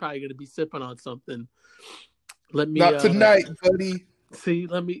gonna be sipping on something. Not tonight, buddy. See,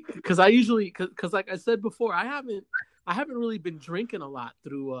 because I usually, because like I said before, I haven't really been drinking a lot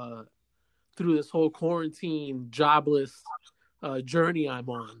through this whole quarantine jobless journey I'm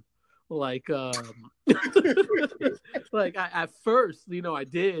on. Like, like at first, I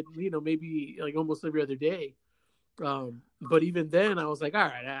did, maybe like almost every other day. But even then, I was like, all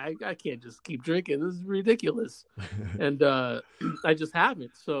right, I can't just keep drinking. This is ridiculous, and I just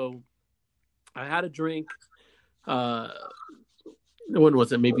haven't. So I had a drink. When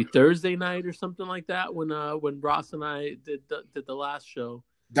was it? Maybe Thursday night or something like that. When Ross and I did the last show.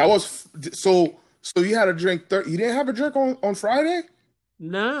 That was so. So you had a drink. You didn't have a drink on Friday?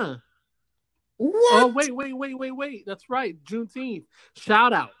 Nah. What? Oh wait. That's right. Juneteenth.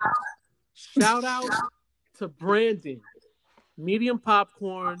 Shout out to Brandon, medium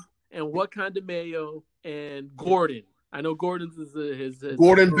popcorn, and what kind of mayo, and Gordon. I know Gordon's is his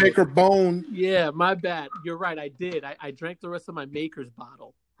Gordon Baker Bone. Yeah, my bad. You're right. I did. I drank the rest of my Maker's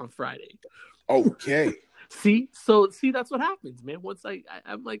bottle on Friday. Okay. See, that's what happens, man. Once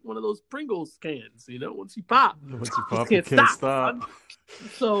I'm like one of those Pringles cans, once you pop, you can't stop.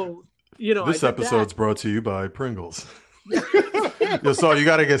 So, this episode's brought to you by Pringles. Yo, so you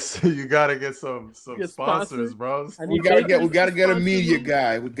gotta get some sponsors, bro. We gotta get a media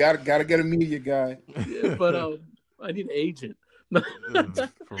guy. We gotta get a media guy. Yeah, but I need an agent. For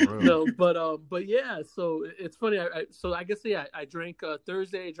real. No, but yeah. So it's funny. I guess I drank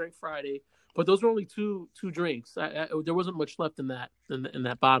Thursday, I drank Friday, but those were only two drinks. There wasn't much left in that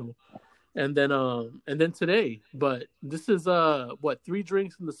bottle, and then today. But this is 3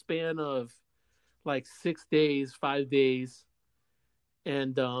 drinks in the span of like 6 days, 5 days,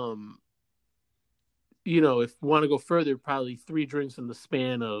 and if you want to go further, probably 3 drinks in the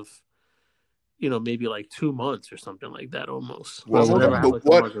span of maybe like 2 months or something like that almost. Well,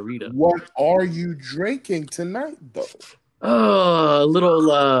 what are you drinking tonight, though? A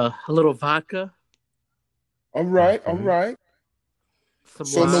little vodka. All right. Some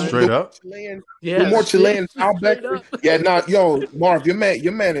wine. Straight up. Chilean, more Chilean Malbec. Yeah, yo, Marv, your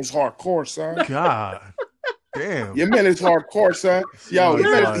man is hardcore, son. God damn. Your man is hardcore, son. Yo,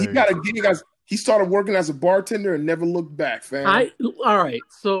 he started working as a bartender and never looked back, fam. All right,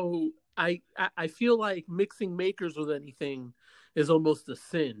 so I feel like mixing Makers with anything is almost a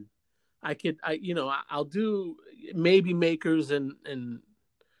sin. I'll do maybe Makers and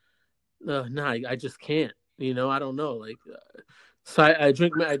I just can't. I don't know. So I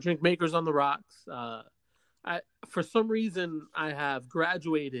drink Makers on the rocks. For some reason I have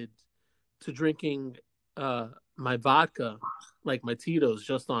graduated to drinking my vodka, like my Tito's,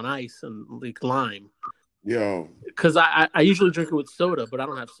 just on ice and like lime. Yo, because I usually drink it with soda, but I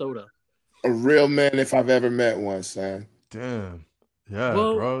don't have soda. A real man, if I've ever met one, son. Damn. Yeah,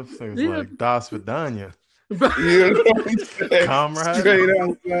 bro. Things like Das Vidania. You know what I'm saying? Comrade. Straight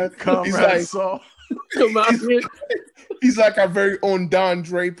up, man. Comrade Saul. Come out here. He's like our very own Don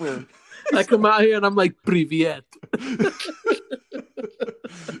Draper. I come out here and I'm like, Privyet.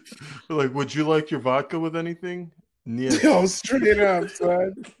 Like, would you like your vodka with anything? Yeah. Yo, straight up,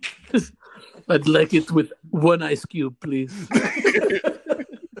 son. I'd like it with 1 ice cube, please.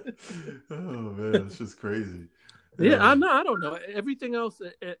 Oh man, it's just crazy. Yeah, I don't know everything else,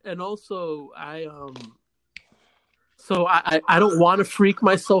 and also I don't want to freak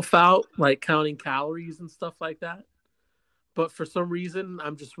myself out like counting calories and stuff like that. But for some reason,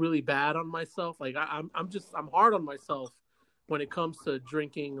 I'm just really bad on myself. Like I'm hard on myself when it comes to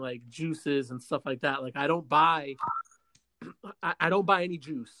drinking like juices and stuff like that. Like I don't buy any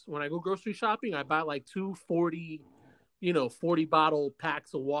juice when I go grocery shopping. I buy like 240. 40 bottle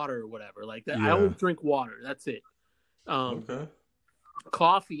packs of water or whatever like that. Yeah. I only drink water. That's it. Okay.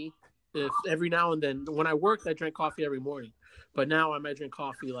 Coffee, if every now and then. When I worked, I drank coffee every morning, but now I might drink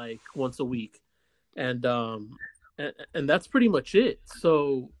coffee like once a week, and that's pretty much it.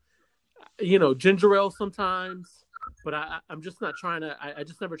 So, ginger ale sometimes, but I'm just not trying to. I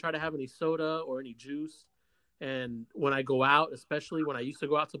just never try to have any soda or any juice. And when I go out, especially when I used to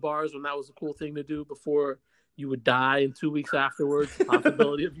go out to bars, when that was a cool thing to do before you would die in 2 weeks afterwards, the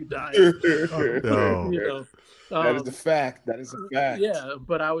possibility of you dying. No. That is a fact. That is a fact. Yeah,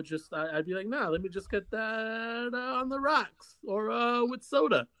 but I would I'd be like, nah, let me just get that on the rocks or with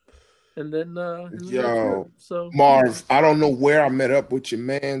soda. And then, Marv, I don't know where I met up with your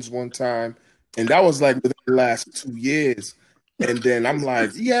mans one time, and that was like within the last 2 years. And then I'm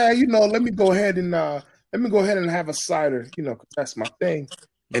like, let me go ahead and have a cider, because that's my thing.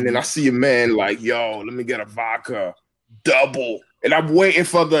 And then I see a man like, let me get a vodka double. And I'm waiting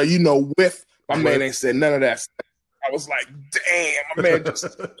for the, whiff. My man ain't said none of that. I was like, damn, my man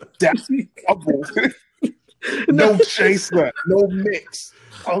just that's double. No chaser, no mix.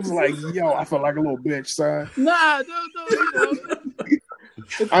 I was like, I felt like a little bitch, son. Nah, no.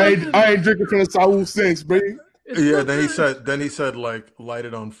 I ain't drinking from the Saul sinks, baby. Yeah. Then he said like light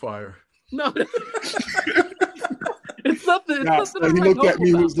it on fire. no, it's nothing. It's Nah, nothing so I'm he like looked at hopeful me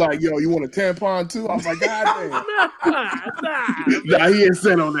and about. was like, "Yo, you want a tampon too?" I was like, "God damn." Nah, Nah, man. he ain't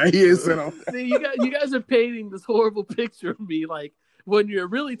sent on that. He ain't sent on that. See, you guys are painting this horrible picture of me, like when you're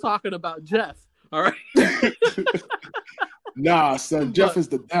really talking about Jeff. All right. Nah, son, Jeff is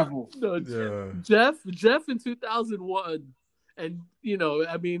the devil. No, Yeah. Jeff in 2001, and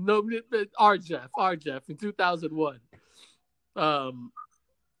I mean, no, our Jeff in 2001,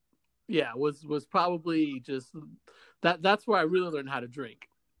 yeah, was probably just that's where I really learned how to drink.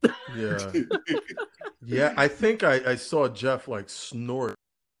 Yeah. Yeah. I think I saw Jeff like snort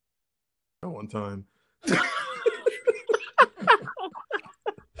one time.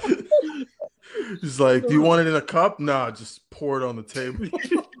 He's like, "Do you want it in a cup?" Nah, just pour it on the table.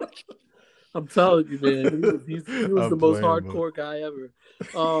 I'm telling you, man, he was I'm the most playing, but hardcore guy ever.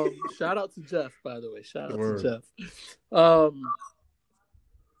 Shout out to Jeff, by the way. Shout out word. to Jeff.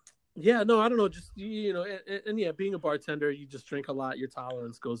 Yeah, no, I don't know. Just and yeah, being a bartender, you just drink a lot. Your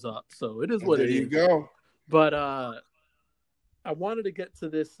tolerance goes up, so it is what There it you is. go. But I wanted to get to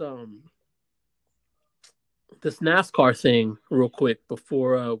this this NASCAR thing real quick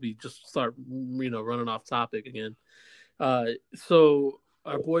before we just start running off topic again. So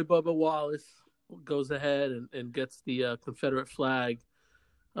our boy Bubba Wallace goes ahead and gets the Confederate flag.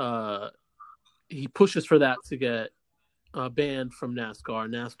 He pushes for that to get banned from NASCAR.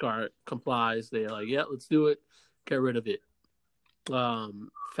 NASCAR complies. They're like, yeah, let's do it. Get rid of it.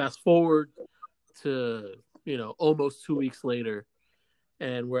 Fast forward to almost 2 weeks later,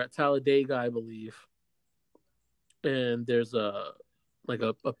 and we're at Talladega, I believe, and there's a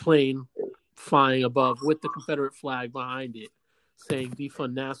plane flying above with the Confederate flag behind it saying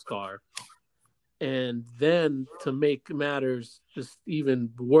defund NASCAR. And then to make matters just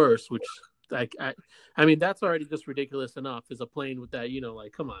even worse, which I mean, that's already just ridiculous enough, is a plane with that,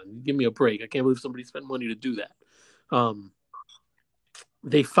 like, come on, give me a break. I can't believe somebody spent money to do that.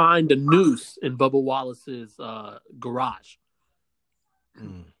 They find a noose in Bubba Wallace's garage.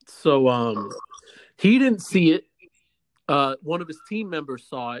 So he didn't see it. One of his team members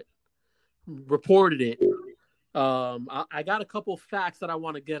saw it, reported it. I got a couple facts that I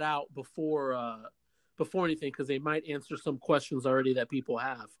want to get out before anything, because they might answer some questions already that people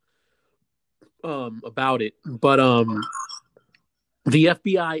have about it. But the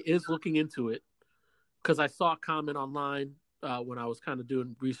FBI is looking into it, because I saw a comment online when I was kind of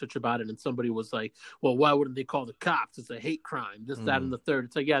doing research about it, and somebody was like, well, why wouldn't they call the cops? It's a hate crime, this, that, and the third.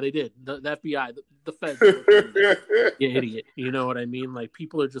 It's like, yeah, they did. The FBI, the feds, you idiot. You know what I mean? Like,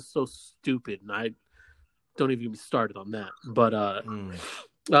 people are just so stupid, and I don't even get me started on that. But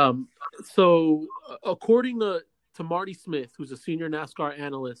so according to Marty Smith, who's a senior NASCAR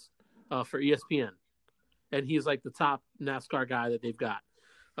analyst for ESPN, and he's like the top NASCAR guy that they've got.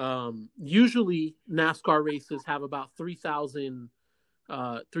 Usually NASCAR races have about 3,000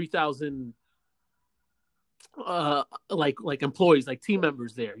 like employees, like team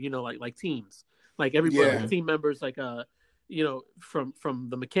members there, like teams, like everybody, like team members, like from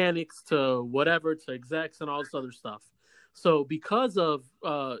the mechanics to whatever, to execs and all this other stuff. So because of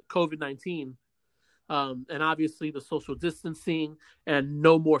COVID-19, and obviously the social distancing and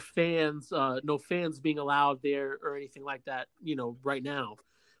no more fans, no fans being allowed there or anything like that, right now,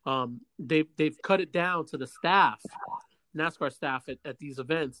 they've cut it down to the staff, NASCAR staff at these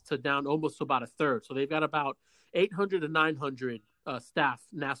events, to down almost to about a third. So they've got about 800 to 900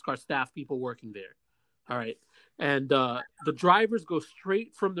 NASCAR staff people working there. All right. And the drivers go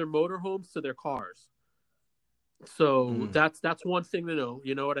straight from their motorhomes to their cars. So that's one thing to know.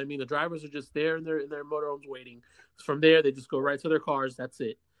 You know what I mean? The drivers are just there in their motorhomes waiting. From there, they just go right to their cars. That's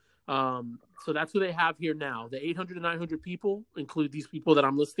it. So that's who they have here now. The 800 to 900 people include these people that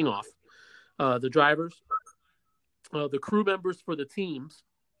I'm listing off. The drivers, the crew members for the teams,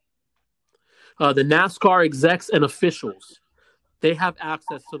 the NASCAR execs and officials. They have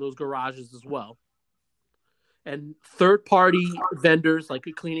access to those garages as well. And third-party vendors, like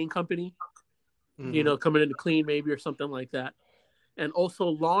a cleaning company, coming in to clean maybe or something like that. And also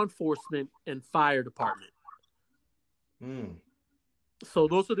law enforcement and fire department. So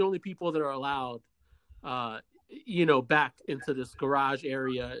those are the only people that are allowed, back into this garage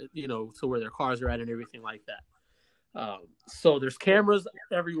area, to where their cars are at and everything like that. So there's cameras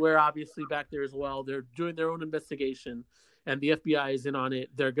everywhere, obviously, back there as well. They're doing their own investigation, and the FBI is in on it.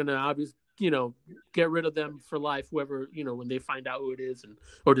 They're going to obviously, get rid of them for life, whoever, when they find out who it is,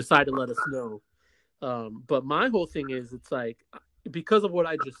 or decide to let us know. But my whole thing is, it's like, because of what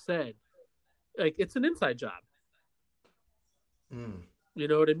I just said, like, it's an inside job. You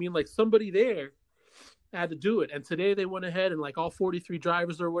know what I mean? Like, somebody there I had to do it. And today they went ahead and like all 43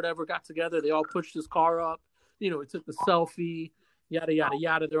 drivers or whatever got together. They all pushed his car up. It took the selfie, yada, yada,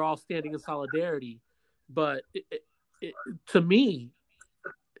 yada. They're all standing in solidarity. But to me,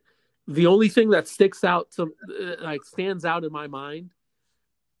 the only thing that stands out in my mind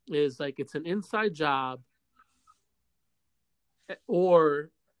is like it's an inside job or,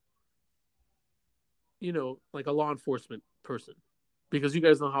 like a law enforcement person. Because you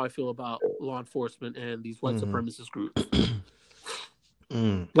guys know how I feel about law enforcement and these white supremacist groups.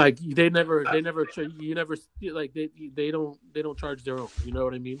 Like they never, you never like they don't charge their own. You know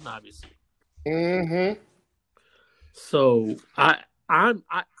what I mean? Obviously. Mm-hmm. So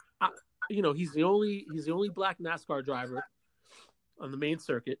he's the only black NASCAR driver on the main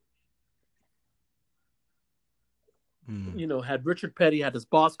circuit. Had Richard Petty had his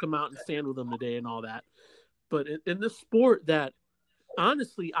boss come out and stand with him today and all that. But in this sport that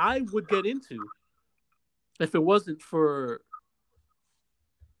honestly I would get into if it wasn't for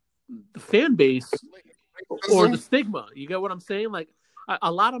the fan base or the stigma. You get what I'm saying? Like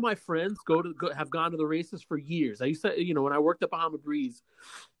a lot of my friends have gone to the races for years. I used to, when I worked at Bahama Breeze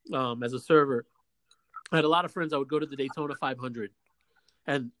as a server, I had a lot of friends that would go to the Daytona 500,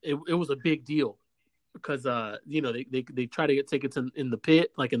 and it was a big deal because they try to get tickets in the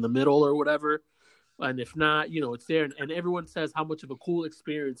pit, like in the middle or whatever. And if not, it's there. And everyone says how much of a cool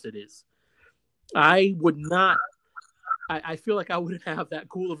experience it is. I would not. I feel like I wouldn't have that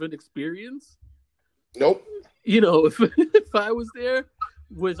cool of an experience. Nope. If I was there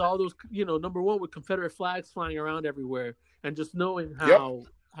with all those, number one, with Confederate flags flying around everywhere, and just knowing how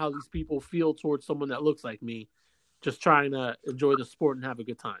these people feel towards someone that looks like me, just trying to enjoy the sport and have a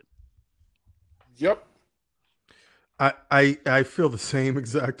good time. Yep. I feel the same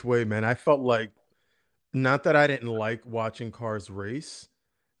exact way, man. I felt like, not that I didn't like watching cars race,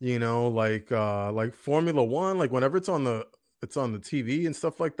 like Formula One, like whenever it's on the TV and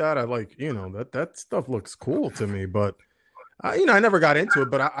stuff like that, I like, that stuff looks cool to me. But I never got into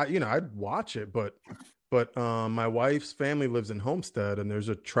it, but I'd watch it. But my wife's family lives in Homestead, and there's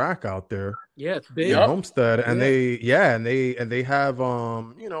a track out there. Yeah, it's big. In Homestead, and they have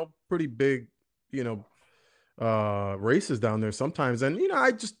pretty big, races down there sometimes. And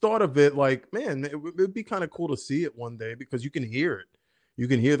I just thought of it like, man, it would be kind of cool to see it one day, because you can hear it. You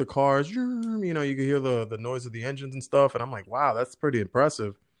can hear the cars, you can hear the noise of the engines and stuff. And I'm like, wow, that's pretty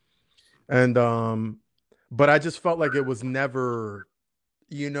impressive. And but I just felt like it was never,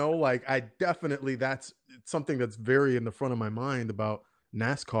 like I definitely, that's something that's very in the front of my mind about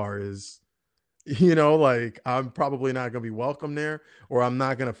NASCAR is, like I'm probably not going to be welcome there, or I'm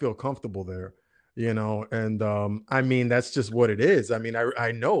not going to feel comfortable there. And I mean, that's just what it is. I mean,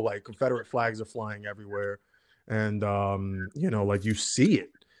 I know like Confederate flags are flying everywhere, and like you see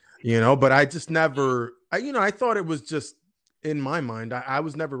it, but I just never, I thought it was just in my mind. I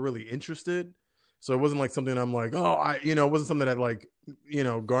was never really interested, so it wasn't like something I'm like, oh, it wasn't something that like,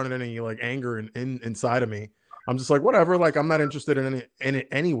 garnered any like anger inside of me. I'm just like, whatever, like I'm not interested in it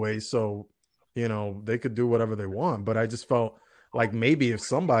anyway, so they could do whatever they want. But I just felt like maybe if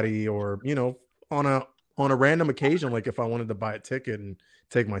somebody, or on a random occasion, like if I wanted to buy a ticket and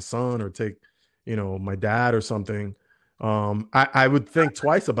take my son or take, my dad or something, I would think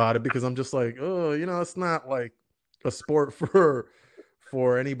twice about it, because I'm just like, oh, it's not like a sport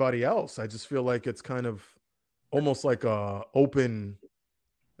for anybody else. I just feel like it's kind of almost like a open,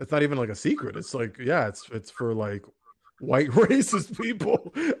 it's not even like a secret. It's like, yeah, it's for like white racist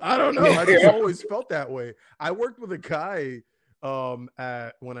people. I don't know. I just always felt that way. I worked with a guy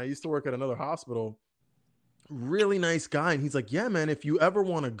when I used to work at another hospital, really nice guy, and he's like, yeah, man, if you ever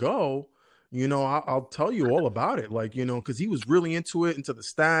want to go, I'll tell you all about it, like, because he was really into the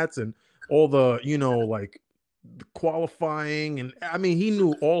stats and all the, like the qualifying, and I mean, he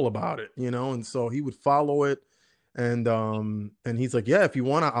knew all about it, and so he would follow it, and he's like, yeah, if you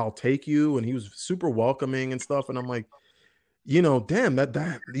want to, I'll take you, and he was super welcoming and stuff, and I'm like, damn,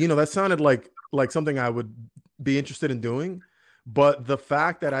 that sounded like something I would be interested in doing. But the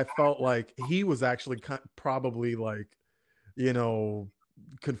fact that I felt like he was actually probably like,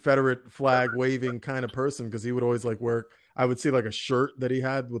 Confederate flag waving kind of person, because he would always like wear, I would see like a shirt that he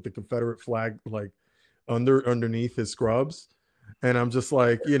had with the Confederate flag like underneath his scrubs. And I'm just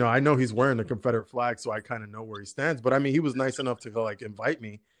like, I know he's wearing the Confederate flag, so I kind of know where he stands. But I mean, he was nice enough to go like invite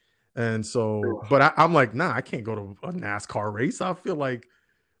me. And so, but I'm like, nah, I can't go to a NASCAR race. I feel like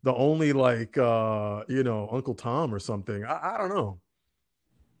the only like Uncle Tom or something. I don't know.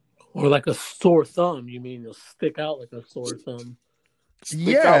 Or like a sore thumb. You mean you'll stick out like a sore thumb?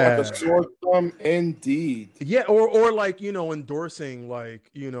 Stick out like a Yeah. sore thumb, indeed. Yeah, or like, endorsing like,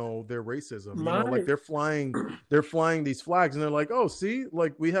 their racism. Like My they're flying these flags and they're like, "Oh, see,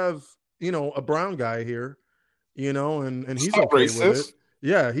 like we have, a brown guy here, and It's he's not okay with it." racist.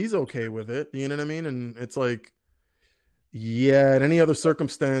 Yeah, he's okay with it. You know what I mean? And it's like, yeah, in any other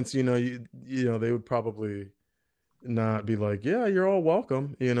circumstance, they would probably not be like, "Yeah, you're all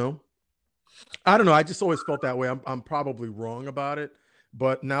welcome." I don't know. I just always felt that way. I'm probably wrong about it,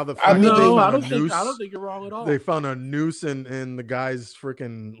 but now the I fact that mean, they no, found a I don't noose, think you're wrong at they all. found a noose in the guy's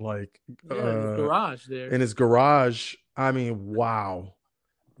freaking like Yeah, in his garage there. in his garage. I mean, wow,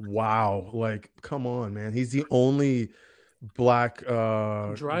 wow. Like, come on, man. He's the only black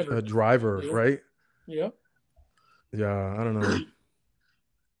Driver. driver, Yep. right? Yep. Yeah, I don't know.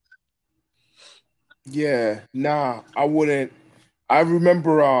 yeah, nah, I wouldn't. I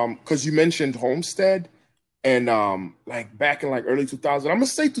remember because you mentioned Homestead and like back in like early 2000. I'm gonna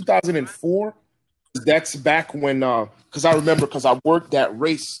say 2004. That's back when because I remember because I worked that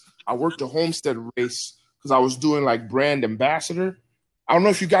race. I worked the Homestead race because I was doing like brand ambassador. I don't know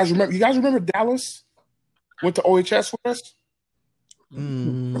if you guys remember. You guys remember Dallas went to OHS with us?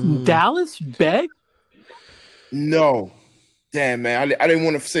 Dallas Beg? No, damn man, I didn't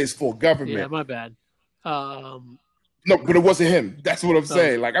want to say his full Yeah, government. my bad. No, but it wasn't him. That's what I'm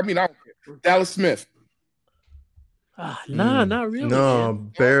saying. Like, I mean, I don't care. Dallas Smith. Nah, not really. No,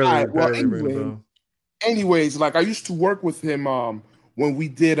 Man. barely, All right, well, barely ring a bell. anyways, like I used to work with him when we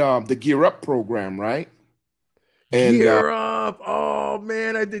did the Gear Up program, right? And Gear Up. Oh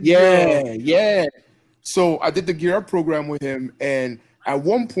man, I did yeah, Gear Up. yeah. So I did the Gear Up program with him, and at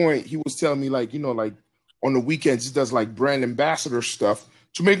one point he was telling me like, like on the weekends he does like brand ambassador stuff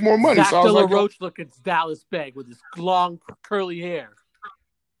to make more money. Zach So I was De La like, Roche looking Dallas Beg with his long curly hair.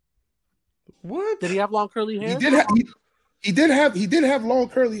 What? Did he have long curly hair? he did have long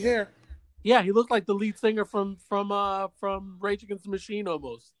curly hair. Yeah, he looked like the lead singer from Rage Against the Machine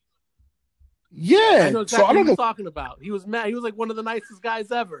almost. Yeah. I know So exactly I what don't know. you're talking about. He was mad. He was like one of the nicest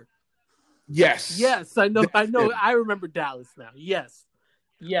guys ever. Yes. Yes, I know. That's it. I remember Dallas now. Yes.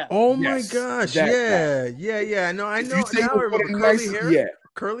 Yes. Oh my Yes, gosh! that Yeah. No, I If know. you say Now I he was one remember of the curly nicest- hair. yeah.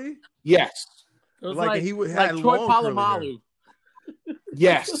 Curly. Yes. It was Like, like, he like had Troy long curly hair. Polamalu.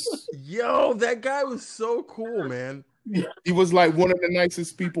 Yes. Yo, that guy was so cool, man. He was like one of the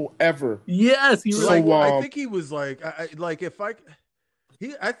nicest people ever. Yes, he was So, Like, I um, think he was like, I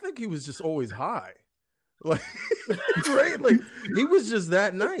think he was just always high. Like, right? Like, he was just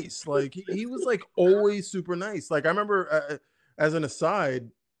that nice. Like, he was like always super nice. Like, I remember as an aside,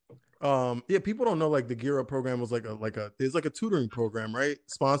 people don't know like the Gear Up program was it's like a tutoring program, right?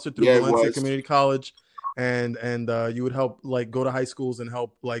 Sponsored through Yeah, it Valencia was. Community College, and you would help like go to high schools and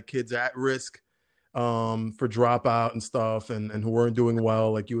help like kids at risk for dropout and stuff, and who weren't doing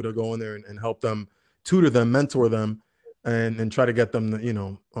well. Like, you would go in there and help them, tutor them, mentor them, and try to get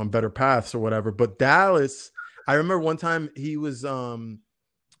them on better paths or whatever. But Dallas, I remember one time he was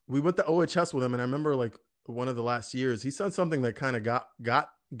we went to OHS with him, and I remember like one of the last years he said something that kind of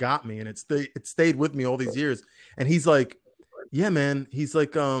got me, and it stayed with me all these years. And he's like, yeah man, he's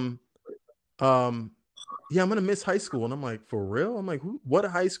like yeah, I'm gonna miss high school. And I'm like, for real? I'm like, what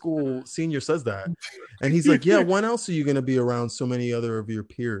high school senior says that? And he's like, yeah, when else are you gonna be around so many other of your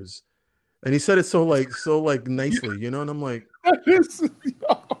peers? And he said it so nicely, and I'm like, are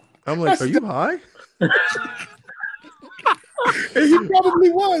you high? And he probably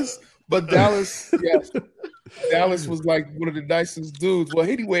was. But Dallas, yes. Dallas was like one of the nicest dudes. Well,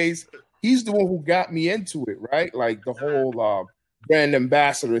 anyways, he's the one who got me into it, right? Like the whole brand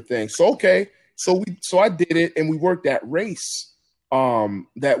ambassador thing. So okay. So I did it, and we worked that race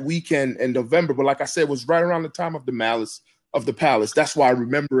that weekend in November. But like I said, it was right around the time of the Palace. That's why I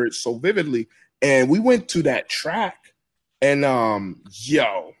remember it so vividly. And we went to that track, and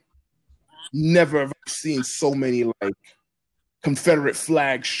never have I seen so many like Confederate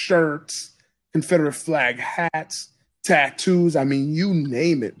flag shirts, Confederate flag hats, tattoos. I mean, you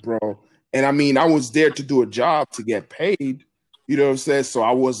name it, bro. And I mean, I was there to do a job to get paid. You know what I'm saying? So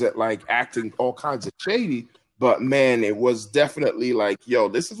I wasn't like acting all kinds of shady, but man, it was definitely like, yo,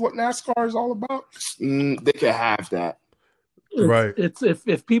 this is what NASCAR is all about. They can have that. Right. It's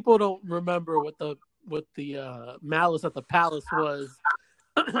if people don't remember what the Malice at the Palace was,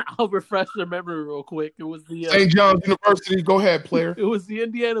 I'll refresh their memory real quick. It was the St. John's University. Go ahead, player. It was the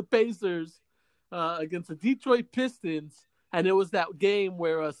Indiana Pacers against the Detroit Pistons, and it was that game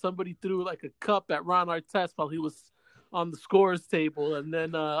where somebody threw like a cup at Ron Artest while he was on the scores table, and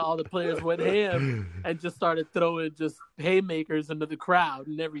then all the players went ham and just started throwing just haymakers into the crowd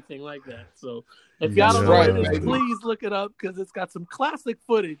and everything like that. So if y'all don't know what it is, please look it up because it's got some classic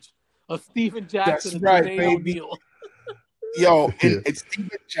footage of Steven Jackson and Jermaine O'Neal. Yo, and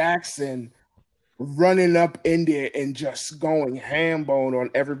Steven Jackson running up in there and just going ham bone on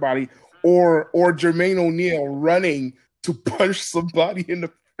everybody, or Jermaine O'Neal running to punch somebody in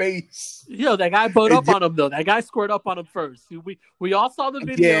the face. Yo, that guy bowed up on him though. That guy squared up on him first. We all saw the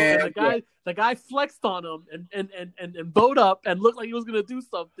video, and the guy flexed on him and bowed up and looked like he was gonna do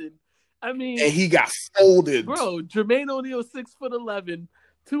something. I mean, and he got folded, bro. Jermaine O'Neal, 6'11",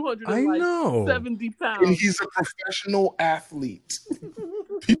 270 pounds, and he's a professional athlete.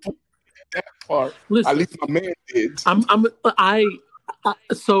 People, that part, listen, at least my man did. So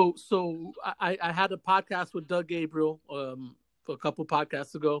I had a podcast with Doug Gabriel a couple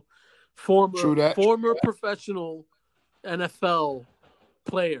podcasts ago. Former professionsional NFL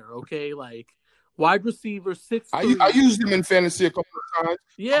player, okay, like wide receiver, 6'3". I used him in fantasy a couple of times.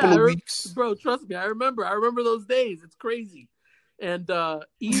 Yeah, weeks. Bro, trust me, I remember those days. It's crazy. And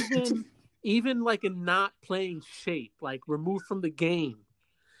even like in not playing shape, like removed from the game,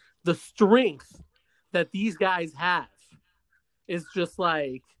 the strength that these guys have is just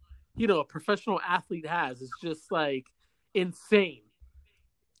like, a professional athlete has. It's just like insane.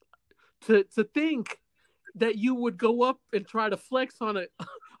 To think that you would go up and try to flex on a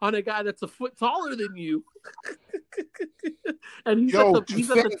guy that's a foot taller than you, and he's at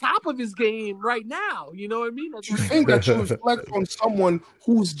the top of his game right now. You know what I mean? You think that you reflect on someone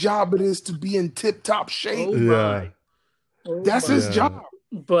whose job it is to be in tip-top shape? That's his job.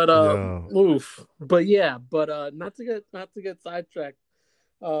 But not to get sidetracked.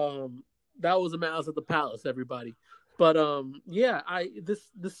 That was a Mouse at the Palace, everybody. But we're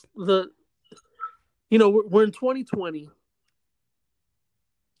in 2020,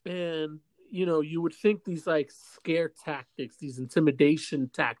 and you would think these like scare tactics, these intimidation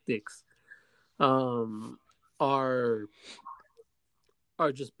tactics, are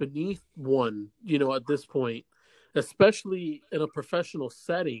just beneath one, at this point, especially in a professional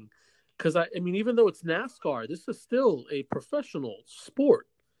setting. Because I mean, even though it's NASCAR, this is still a professional sport.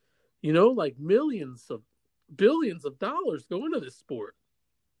 Like billions of dollars go into this sport.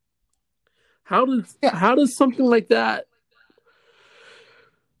 How does something like that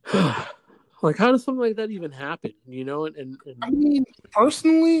even happen? And I mean,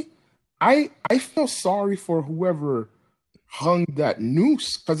 personally, I feel sorry for whoever hung that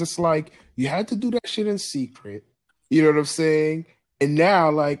noose, because it's like you had to do that shit in secret. You know what I'm saying? And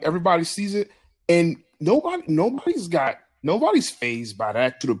now, like, everybody sees it, and nobody's fazed by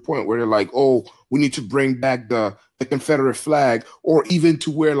that to the point where they're like, oh, we need to bring back the Confederate flag, or even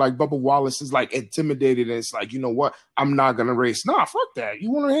to where like Bubba Wallace is like intimidated and it's like, you know what, I'm not gonna race. Nah, fuck that. You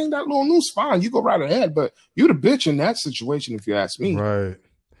want to hang that little noose, fine, you go right ahead. But you're the bitch in that situation, if you ask me. Right.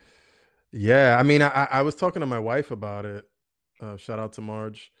 Yeah, I mean, I was talking to my wife about it. Shout out to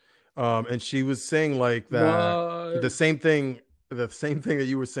Marge, and she was saying like that the same thing that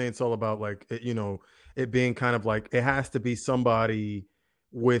you were saying. It's all about like it being kind of like it has to be somebody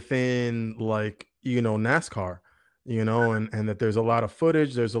within like NASCAR, and that there's a lot of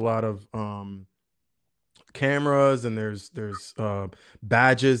footage, there's a lot of cameras, and there's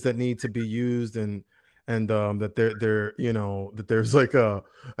badges that need to be used, and that they're that there's like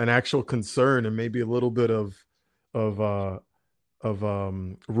an actual concern and maybe a little bit of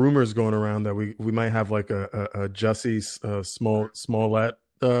rumors going around that we might have like a Jussie Smollett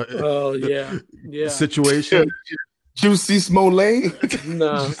situation. Juicy Smollett.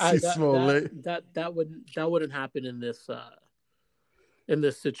 No, that wouldn't happen in this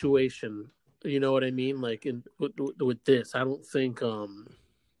situation. You know what I mean? Like with this, I don't think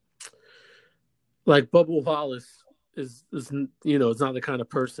like Bubba Wallace is it's not the kind of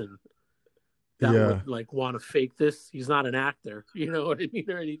person that would like want to fake this. He's not an actor, you know what I mean,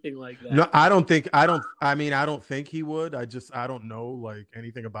 or anything like that. No, I don't think he would. I don't know like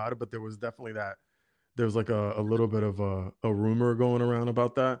anything about it, but there was definitely that. There was like a little bit of a rumor going around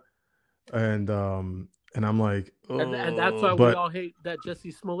about that, and I'm like, and that's why we all hate that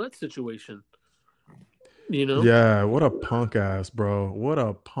Jussie Smollett situation. Yeah, what a punk ass, bro. What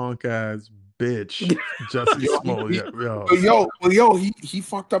a punk ass bitch, Jussie Smollett. Yo, he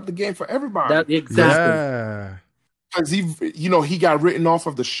fucked up the game for everybody. Exactly. Yeah. Because he got written off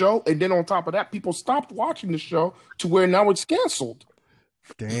of the show, and then on top of that, people stopped watching the show to where now it's canceled.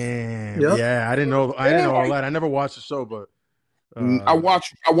 Damn. Yep. Yeah, I didn't know all that. I never watched the show, but I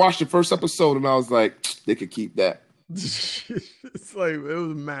watched the first episode and I was like, they could keep that. It's like it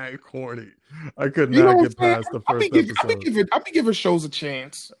was mad corny. I could You know not what get I'm saying? past the first episode. I be giving shows a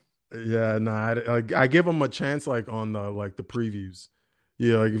chance. Yeah, nah, I give them a chance like on the previews.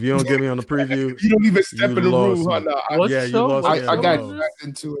 Yeah, like if you don't get me on the preview, You don't even step you in the room, lost huh? me. No, What Yeah, you show? lost What me at I show got is hello. this?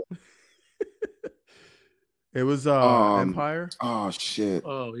 into it. It was Um, Empire. oh shit,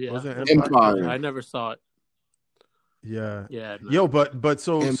 Oh yeah, Was it Empire. Empire? Yeah, Empire, I never saw it. Yeah. Yeah, no. Yo, but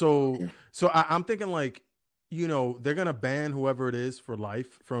Empire. I'm thinking like, they're gonna ban whoever it is for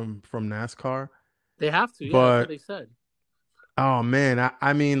life from NASCAR. They have to. Yeah, that's what But they said. oh man,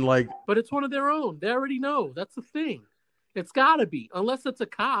 I mean like But it's one of their own. They already know. That's the thing. It's got to be, unless it's a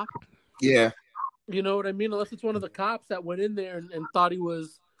cop. Yeah, You know what I mean? Unless it's one of the cops that went in there and thought he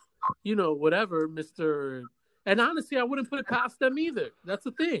was, whatever, Mister. And honestly, I wouldn't put it past them either. That's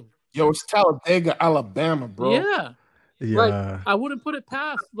the thing. yo, it's Talladega, Alabama, bro. Yeah, like yeah. I wouldn't put it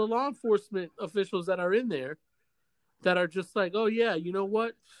past the law enforcement officials that are in there, that are just like, oh yeah, you know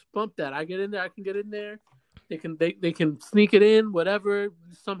what? Bump that. I get in there. I can get in there. They can sneak it in, whatever,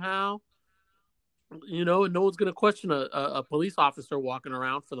 somehow. And no one's gonna question a police officer walking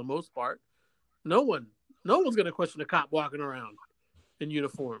around for the most part. No one's gonna question a cop walking around in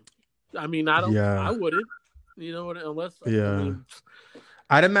uniform. I mean, I Yeah. wouldn't. Unless Yeah. I mean,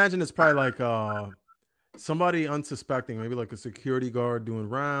 I'd imagine it's probably like somebody unsuspecting, maybe like a security guard doing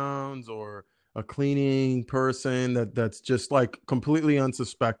rounds or a cleaning person that's just like completely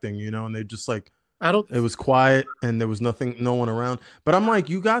unsuspecting, and they just like I don't. it was quiet and there was no one around. But I'm like,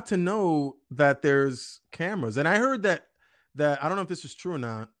 you got to know that there's cameras. And I heard that I don't know if this is true or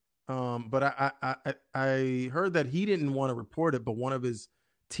not. But I heard that he didn't want to report it, but one of his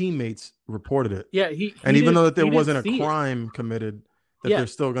teammates reported it. Yeah, he And even though that there he didn't wasn't a see it. crime committed, that Yeah. they're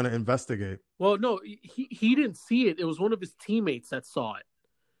still going to investigate. Well, no, he didn't see it. It was one of his teammates that saw it,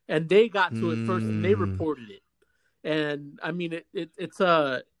 and they got to it first, and they reported it. And I mean, it's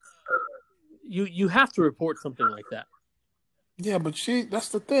you have to report something like that. Yeah, but that's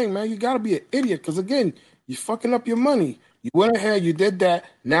the thing, man. You got to be an idiot because, again, you're fucking up your money. You went ahead, you did that.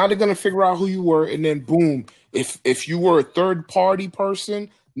 Now they're going to figure out who you were, and then boom. If you were a third-party person,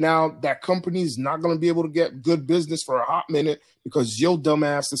 now that company's not going to be able to get good business for a hot minute because your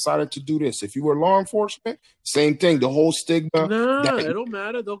dumbass decided to do this. If you were law enforcement, same thing. The whole stigma. No, it don't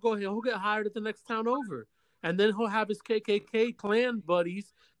matter. He'll get hired at the next town over. And then he'll have his KKK clan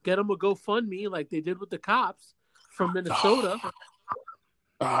buddies get him a GoFundMe like they did with the cops from Minnesota.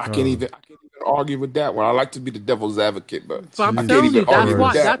 I can't even argue with that one. I like to be the devil's advocate, but I'm Jesus telling you, argue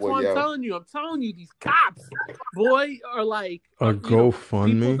with that's that why one, I'm yo. telling you. I'm telling you, these cops, boy, are like A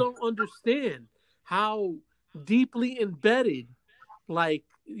GoFundMe? People don't understand how deeply embedded, like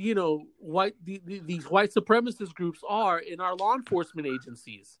these white supremacist groups are in our law enforcement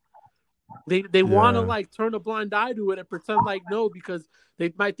agencies. They want to like turn a blind eye to it and pretend like no, because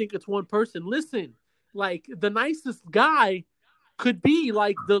they might think it's one person. Listen, like the nicest guy could be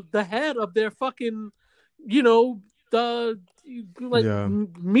like the head of their fucking, the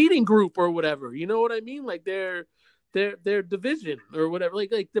meeting group or whatever. You know what I mean? Like their division or whatever.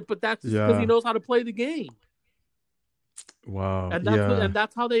 But that's because he knows how to play the game. Wow. And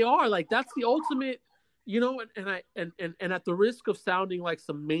that's how they are. Like that's the ultimate, and at the risk of sounding like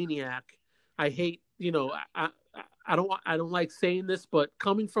some maniac, I hate, I don't like saying this, but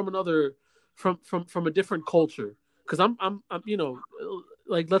coming from from a different culture, because I'm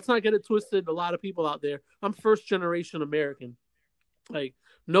like, let's not get it twisted. A lot of people out there, I'm first generation American. Like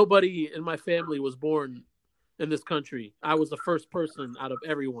nobody in my family was born in this country. I was the first person out of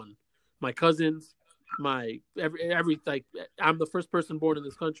everyone. My cousins, I'm the first person born in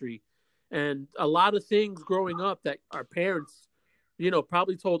this country. And a lot of things growing up that our parents,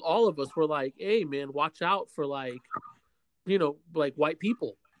 probably told all of us were like, hey man, watch out for like white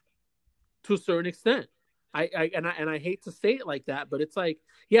people to a certain extent. I hate to say it like that, but it's like,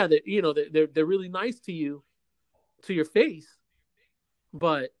 yeah, they're really nice to you, to your face,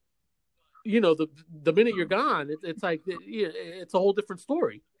 but the minute you're gone, it's like it's a whole different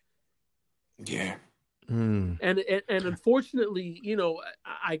story. Yeah. Mm. And unfortunately,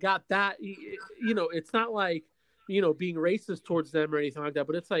 I got that. It's not like being racist towards them or anything like that,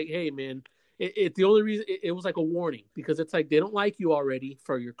 but it's like, hey man, it's the only reason it was like a warning, because it's like they don't like you already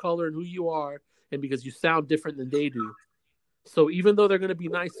for your color and who you are, and because you sound different than they do. So even though they're going to be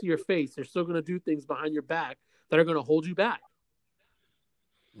nice to your face, they're still going to do things behind your back that are going to hold you back.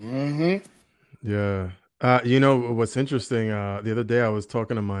 Mm-hmm. Yeah. What's interesting, the other day I was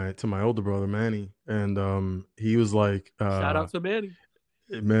talking to my older brother Manny, and he was like, shout out to Manny.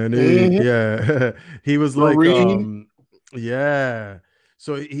 Yeah. He was like, Marine. yeah.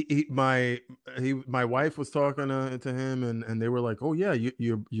 So my wife was talking to him, and they were like, "Oh yeah,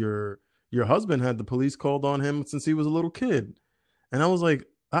 your husband had the police called on him since he was a little kid," and I was like,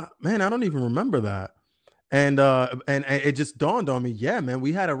 "Man, I don't even remember that." And it just dawned on me, yeah, man,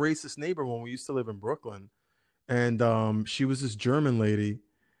 we had a racist neighbor when we used to live in Brooklyn, and she was this German lady,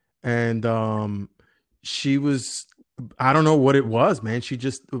 and she was, I don't know what it was, man. She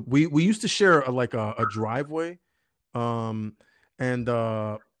just we used to share a driveway, um, and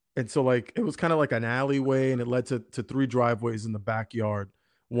uh, and so like it was kind of like an alleyway, and it led to three driveways in the backyard.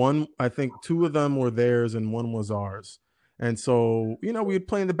 One, I think, two of them were theirs, and one was ours. And so, we would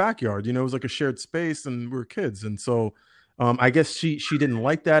play in the backyard. It was like a shared space, and we were kids. And so, I guess she didn't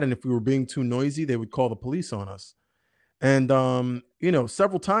like that, and if we were being too noisy, they would call the police on us. And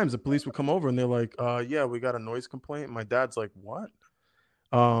several times the police would come over, and they're like, "Yeah, we got a noise complaint." And my dad's like, "What?"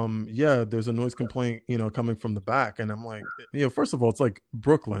 Yeah, there's a noise complaint, coming from the back. And I'm like, first of all, it's like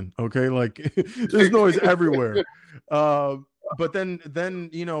Brooklyn, okay? Like there's noise everywhere. But then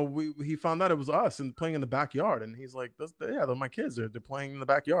he found out it was us and playing in the backyard, and he's like, yeah, they're my kids. They're playing in the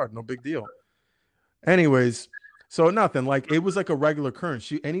backyard, no big deal. Anyways, so nothing, like it was like a regular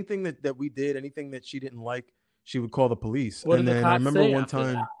occurrence. Anything that we did, anything that she didn't like, she would call the police. What and did the then cops I remember say one after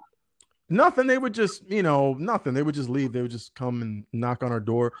time. that? Nothing. They would just, nothing. They would just leave. They would just come and knock on our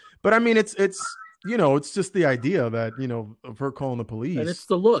door. But I mean, it's just the idea that, of her calling the police. And it's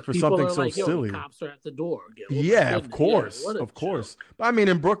the look. For People something are so like, yo, silly. the cops are at the door. Yeah, of course. Yeah, Of course. But I mean,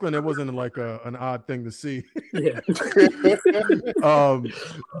 in Brooklyn, it wasn't like an odd thing to see. Yeah.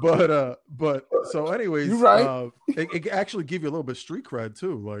 But so anyways, you're right. It actually give you a little bit of street cred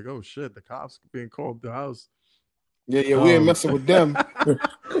too. Like, oh shit, the cops being called to the house. Yeah, we ain't messing with them.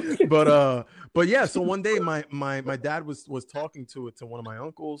 But yeah, so one day my dad was talking to one of my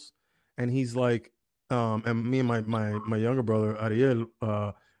uncles, and he's like, and me and my younger brother Ariel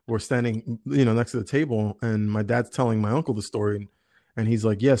were standing, next to the table, and my dad's telling my uncle the story, and he's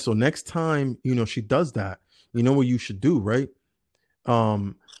like, yeah, so next time, she does that, what you should do, right?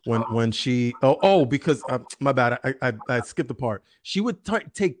 When she because my bad, I skipped the part. She would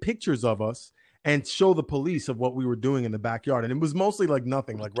take pictures of us and show the police of what we were doing in the backyard. And it was mostly like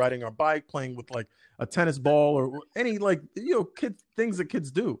nothing, like riding our bike, playing with like a tennis ball, or any like, things that kids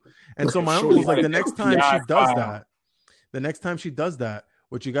do. And so my uncle was like, the next time she does that,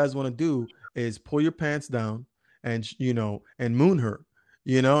 what you guys want to do is pull your pants down and, and moon her,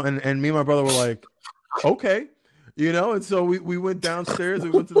 and me and my brother were like, okay. And so we went downstairs,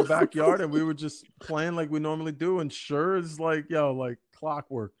 we went to the backyard, and we were just playing like we normally do. And sure as like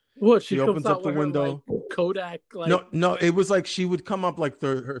clockwork. What, she opens comes up the window. Like, Kodak, like no, it was like she would come up like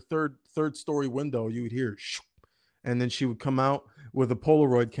her third story window. You would hear, and then she would come out with a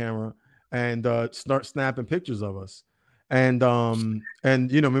Polaroid camera and start snapping pictures of us. And me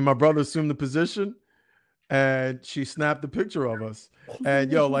and my brother assumed the position, and she snapped the picture of us.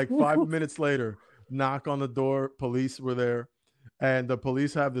 And like 5 minutes later, knock on the door, police were there, and the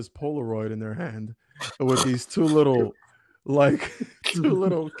police have this Polaroid in their hand with these two little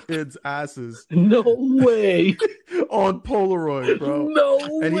kids' asses. No way. On Polaroid, bro. No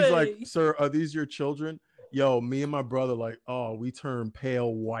way. And he's like, sir, are these your children? Yo, me and my brother, like, oh, we turned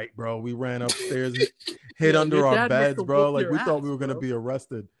pale white, bro. We ran upstairs, hid under our beds, bro. Like, we thought we were gonna be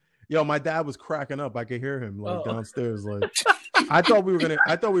arrested. Yo, my dad was cracking up. I could hear him downstairs. Like, I thought we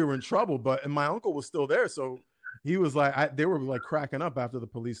were in trouble, and my uncle was still there, so he was like, they were like cracking up after the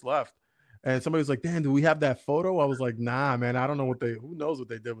police left. And somebody was like, "Dan, do we have that photo?" I was like, "Nah, man. I don't know who knows what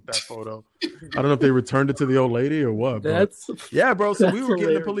they did with that photo. I don't know if they returned it to the old lady or what." Yeah, bro. So we were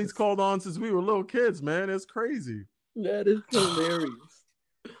getting the police called on since we were little kids, man. It's crazy. That is hilarious.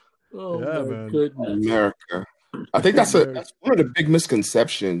 Oh yeah, my goodness, America. I think that's one of the big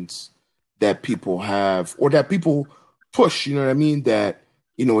misconceptions that people have, or that people push. You know what I mean? That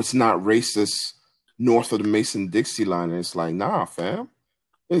it's not racist north of the Mason-Dixie line. And it's like, nah, fam.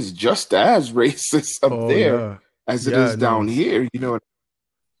 It's just as racist up there as it is down here,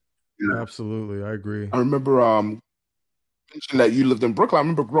 Absolutely, I agree. I remember mentioned that you lived in Brooklyn. I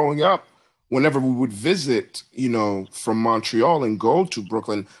remember growing up, whenever we would visit, from Montreal and go to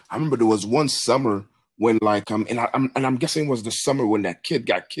Brooklyn. I remember there was one summer when, like, and I'm guessing it was the summer when that kid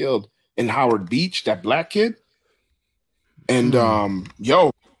got killed in Howard Beach, that black kid. And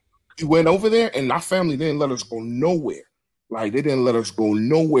we went over there, and our family didn't let us go nowhere. Like, they didn't let us go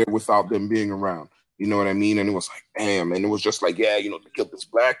nowhere without them being around. You know what I mean? And it was like, damn. And it was just like, yeah, they killed this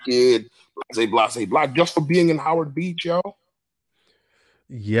black kid, blase, just for being in Howard Beach, yo.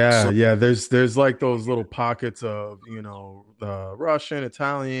 Yeah, yeah. There's like those little pockets of, Russian,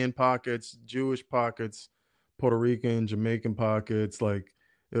 Italian pockets, Jewish pockets, Puerto Rican, Jamaican pockets, like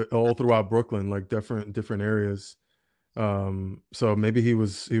all throughout Brooklyn, like different areas. So maybe he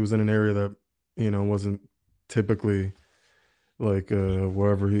was in an area that wasn't typically like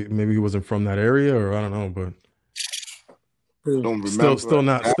wherever maybe he wasn't from that area, or I don't know, but I don't still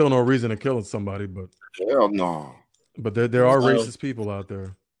remember. still no reason to kill somebody, Hell no. but there are So, racist people out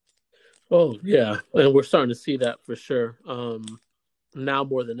there. oh yeah, and we're starting to see that for sure. Now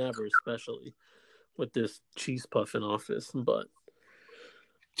more than ever, especially with this cheese puff in office. But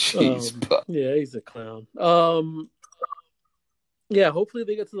Jeez. yeah, he's a clown. Yeah, hopefully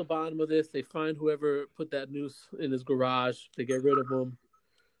they get to the bottom of this. They find whoever put that noose in his garage. They get rid of him.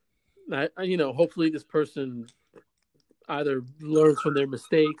 Hopefully this person either learns from their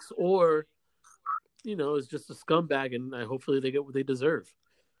mistakes or, is just a scumbag, and hopefully they get what they deserve.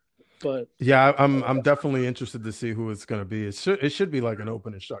 But yeah, I'm definitely interested to see who it's gonna be. It should be like an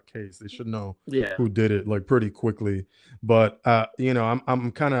open and shut case. They should know who did it like pretty quickly. But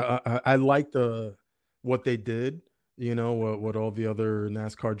I'm kind of I like what they did. What all the other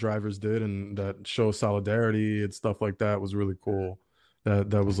NASCAR drivers did, and that show solidarity and stuff like that was really cool.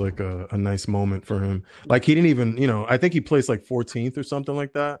 That was like a nice moment for him. Like he didn't even, I think he placed like 14th or something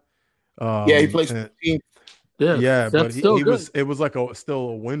like that. Yeah, he placed 14th. Yeah, but he good. was. It was like still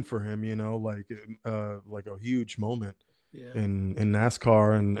a win for him, like a huge moment in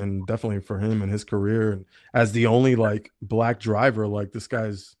NASCAR, and definitely for him and his career, and as the only like black driver, like this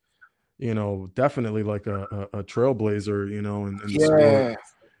guy's, definitely like a trailblazer, in the sport.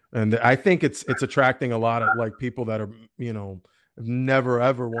 And I think it's attracting a lot of like people that are, never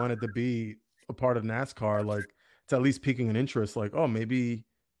ever wanted to be a part of NASCAR. Like it's at least piquing an interest. Like, oh, maybe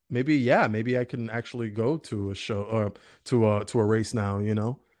I can actually go to a show or to a race now,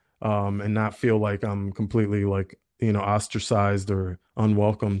 and not feel like I'm completely like, ostracized or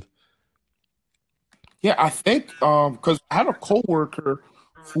unwelcomed. Yeah, I think because I had a coworker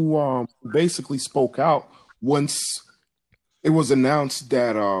who basically spoke out once it was announced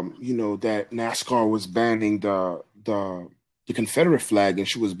that that NASCAR was banning the Confederate flag, and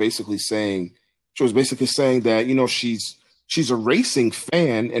she was basically saying that she's a racing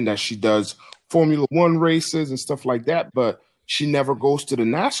fan and that she does Formula One races and stuff like that, but she never goes to the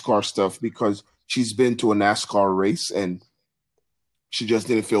NASCAR stuff because she's been to a NASCAR race and she just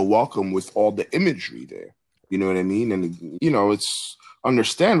didn't feel welcome with all the imagery there. You know what I mean? And, it's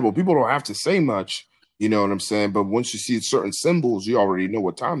understandable. People don't have to say much, you know what I'm saying? But once you see certain symbols, you already know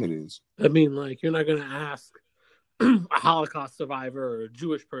what time it is. I mean, like, you're not going to ask a Holocaust survivor or a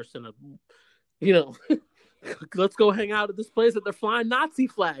Jewish person, let's go hang out at this place that they're flying Nazi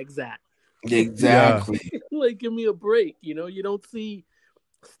flags at. Exactly. Like, give me a break. You don't see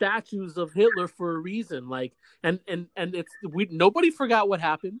statues of Hitler for a reason. Like, and it's nobody forgot what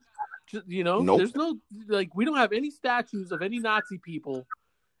happened. Nope. There's no we don't have any statues of any Nazi people,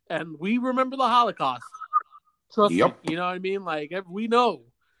 and we remember the Holocaust. Trust me. You know what I mean? Like, we know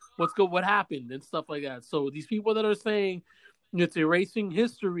what happened and stuff like that. So these people that are saying it's erasing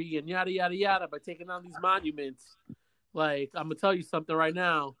history and yada yada yada by taking down these monuments, like, I'm gonna tell you something right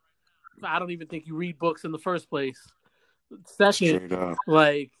now. I don't even think you read books in the first place. Second,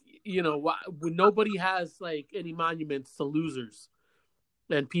 like, nobody has like any monuments to losers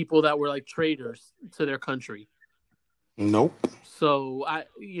and people that were like traitors to their country. Nope. So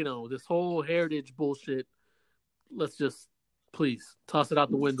this whole heritage bullshit, let's just please toss it out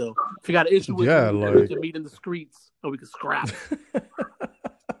the window. If you got an issue with it, we can meet in the streets and we can scrap.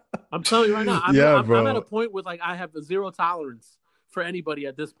 I'm telling you right now, I'm at a point with, like, I have zero tolerance for anybody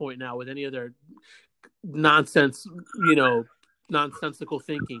at this point now with any of their nonsense, nonsensical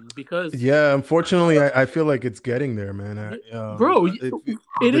thinking, because unfortunately I feel like it's getting there, man. Bro, the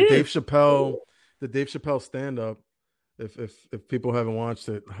Dave Chappelle stand-up, if people haven't watched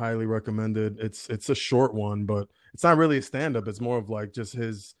it, highly recommended. It's a short one, but it's not really a stand-up. It's more of like just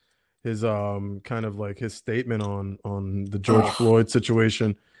his kind of like his statement on the George Floyd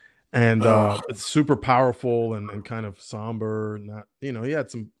situation. And it's super powerful and kind of somber. Not, he had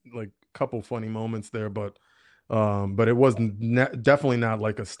some like couple funny moments there, but it wasn't definitely not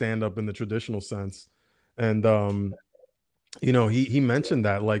like a stand-up in the traditional sense. And he mentioned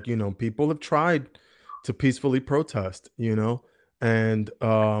that, like, people have tried to peacefully protest, and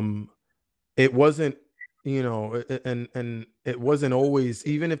it wasn't, and it wasn't always,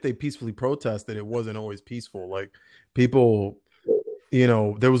 even if they peacefully protested, it wasn't always peaceful. Like, people,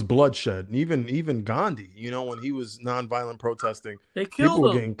 there was bloodshed. Even Gandhi, when he was nonviolent protesting, people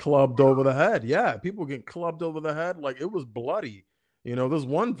were getting clubbed over the head. Yeah, people were getting clubbed over the head. Like, it was bloody. There's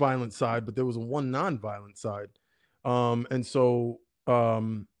one violent side, but there was one nonviolent side. And so,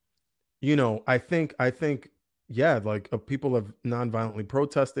 I think yeah, like people have non-violently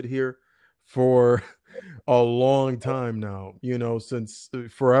protested here for a long time now, you know, since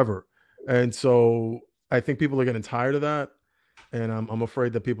forever. And so I think people are getting tired of that. And I'm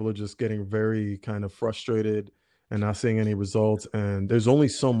afraid that people are just getting very kind of frustrated and not seeing any results. And there's only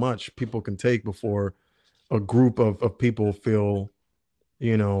so much people can take before a group of people feel,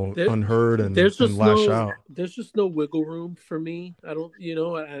 you know, There, unheard and lash out. there's just no wiggle room for me. I don't, you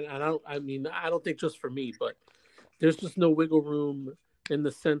know, and I don't. I mean, I don't think just for me, but there's just no wiggle room in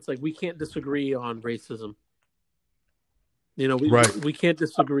the sense like we can't disagree on racism. You know, Right. we can't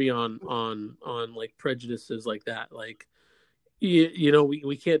disagree on like prejudices like that. Like you know,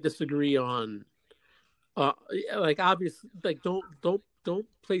 we can't disagree on uh like obvious like don't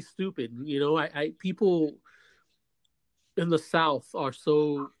play stupid. You know, I people in the South are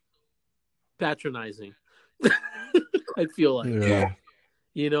so patronizing. I feel like, Yeah.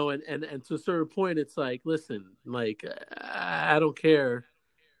 you know, and to a certain point, it's like, listen, like I don't care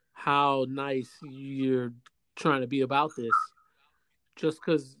how nice you're trying to be about this, just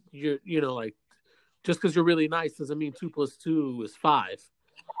because you're, you know, like just because you're really nice doesn't mean 2 + 2 is 5.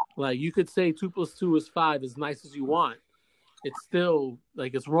 Like you could say 2 + 2 is 5 as nice as you want. It's still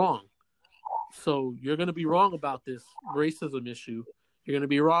like it's wrong. So you're gonna be wrong about this racism issue. You're gonna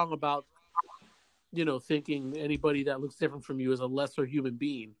be wrong about, you know, thinking anybody that looks different from you is a lesser human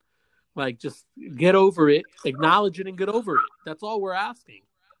being. Like, just get over it, acknowledge it, and get over it. That's all we're asking.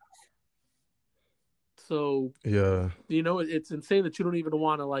 So, Yeah. you know, it's insane that you don't even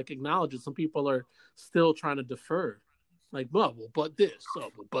want to like acknowledge it. Some people are still trying to defer. Like, well, but this,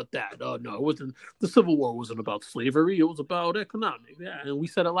 but that. Oh no, it wasn't. The Civil War wasn't about slavery. It was about economics. Yeah, and we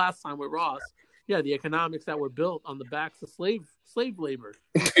said it last time with Ross. Yeah, the economics that were built on the backs of slave labor.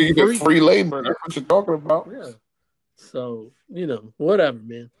 Free labor. That's what you're talking about. Yeah. So, you know, whatever,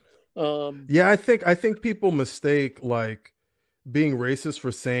 man. Yeah, I think people mistake like being racist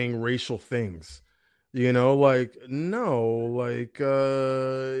for saying racial things. You know, like no, like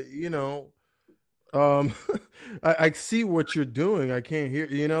you know, um I see what you're doing. I can't hear,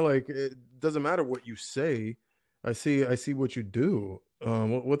 you know, like it doesn't matter what you say. I see what you do.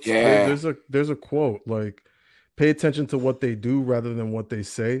 Yeah. There's a quote like pay attention to what they do rather than what they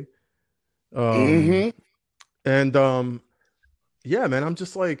say. Um Mm-hmm. and yeah, man, I'm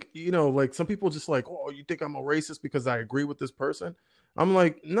just like, you know, like some people just like, oh, you think I'm a racist because I agree with this person? I'm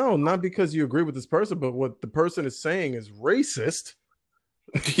like, no, not because you agree with this person, but what the person is saying is racist.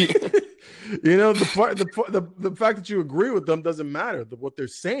 You know, the fact that you agree with them doesn't matter. What they're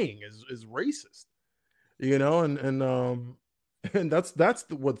saying is racist. You know, and and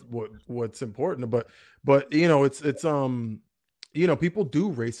what's important. But you know, it's you know, people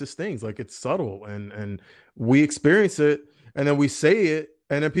do racist things. Like it's subtle, and we experience it, and then we say it,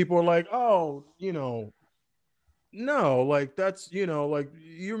 and then people are like, oh, you know, no, like that's, you know, like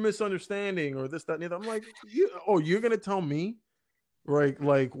you're misunderstanding or this, that, and the other. I'm like, you're gonna tell me, right?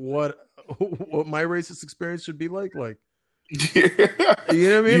 Like what what my racist experience should be like? Like, you know what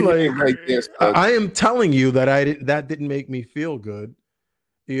I mean? You Like ain't right there, son. I am telling you that that didn't make me feel good,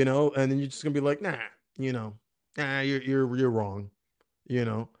 you know, and then you're just gonna be like, nah, you know, nah, you're wrong, you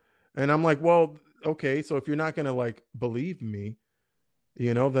know. And I'm like, well, okay, so if you're not gonna like believe me,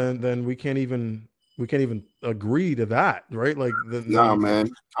 you know, then we can't even agree to that, right? Like Nah, then man.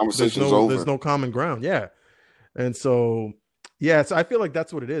 there's Conversation's no there's over. no common ground. Yeah. And so yeah, so I feel like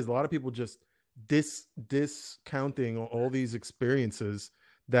that's what it is. A lot of people just discounting all these experiences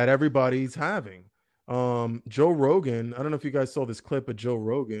that everybody's having. Joe Rogan, I don't know if you guys saw this clip of Joe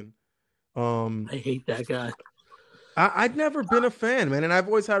Rogan. I hate that guy. I'd never been a fan, man, and I've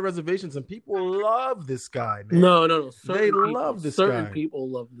always had reservations, and people love this guy, man. No. They love this Certain guy. people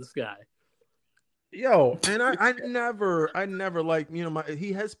love this guy. Yo, and I never like, you know,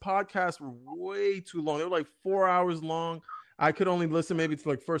 he has podcasts were way too long. They were like 4 hours long. I could only listen maybe to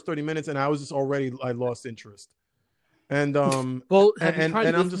like first 30 minutes, and I was just already I lost interest. And Well, have you tried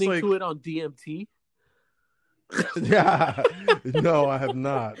and I'm just listening like, to it on DMT? yeah, no, I have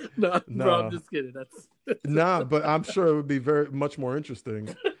not. No, bro, I'm No, just kidding. That's nah, but I'm sure it would be very much more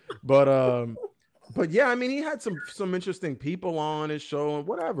interesting. But yeah, I mean, he had some interesting people on his show and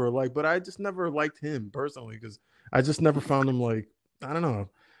whatever. Like, but I just never liked him personally because I just never found him like, I don't know.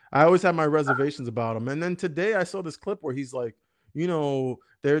 I always had my reservations about him. And then today I saw this clip where he's like, you know,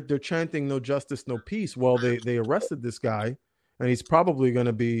 they're chanting no justice, no peace. Well, they arrested this guy, and he's probably going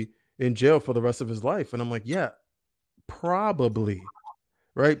to be in jail for the rest of his life. And I'm like, yeah, probably,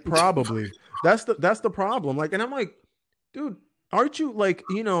 right? Probably. That's the problem. Like, and I'm like, dude, aren't you like,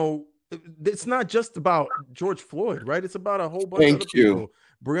 you know, it's not just about George Floyd, right? It's about a whole bunch of Thank other you. people.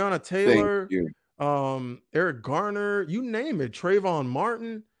 Breonna Thank Taylor, you. Eric Garner, you name it, Trayvon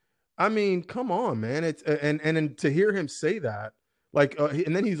Martin. I mean, come on, man. It's and to hear him say that, like,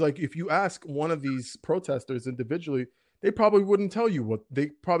 and then he's like, if you ask one of these protesters individually, they probably wouldn't tell you they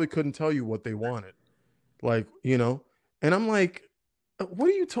probably couldn't tell you what they wanted, like, And I'm like, what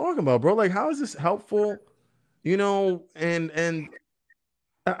are you talking about, bro? Like, how is this helpful? And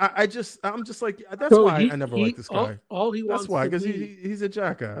I'm just like, that's So why I never liked this guy. all he That's wants why, to because be. he's a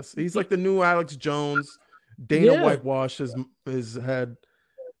jackass. He's like the new Alex Jones. Dana Yeah. whitewashed his head,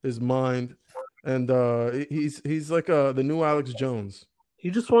 his mind, and he's like the new Alex Jones. He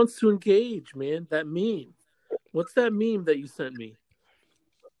just wants to engage, man. That meme. What's that meme that you sent me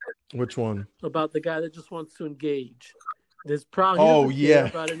Which one? about the guy that just wants to engage? There's probably Oh yeah,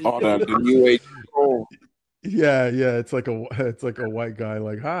 about anything. All that the new age. Oh, yeah. It's like a white guy.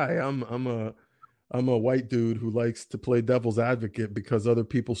 Like, hi, I'm a white dude who likes to play devil's advocate because other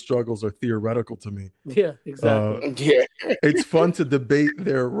people's struggles are theoretical to me. Yeah, exactly. yeah. It's fun to debate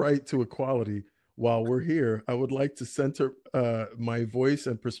their right to equality. While we're here, I would like to center my voice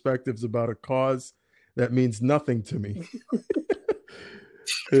and perspectives about a cause that means nothing to me.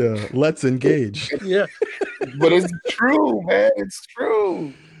 Yeah, let's engage. Yeah. But it's true, man. It's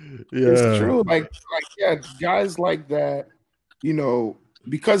true. Yeah, It's true. Yeah, guys like that,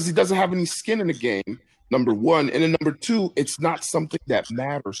 because he doesn't have any skin in the game, number one. And then number two, it's not something that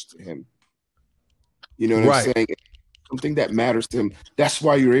matters to him. You know what I'm saying? It's something that matters to him. That's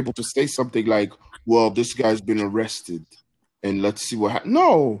why you're able to say something like, well, this guy's been arrested and let's see what happens.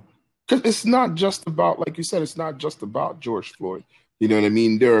 No, because it's not just about, like you said, it's not just about George Floyd. You know what I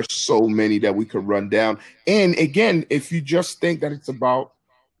mean? There are so many that we could run down. And again, if you just think that it's about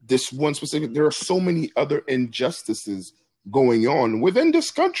this one specific, there are so many other injustices going on within this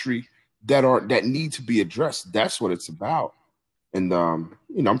country that need to be addressed. That's what it's about. And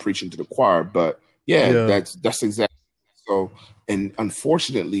I'm preaching to the choir, but yeah. that's exactly so. And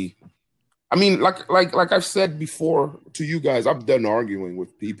unfortunately, I mean, like I've said before to you guys, I've done arguing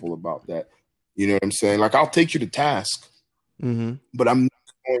with people about that. You know what I'm saying? Like, I'll take you to task, but I'm not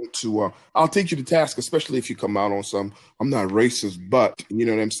going to. I'll take you to task, especially if you come out on some. I'm not racist, but you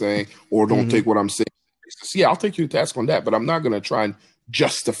know what I'm saying, or don't take what I'm saying. Yeah, I'll take you to task on that, but I'm not going to try and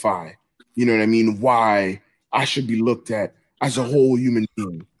justify. You know what I mean? Why I should be looked at as a whole human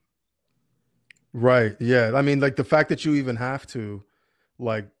being. Right. Yeah. I mean, like, the fact that you even have to,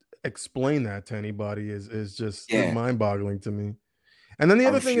 like, explain that to anybody is just mind-boggling to me. And then the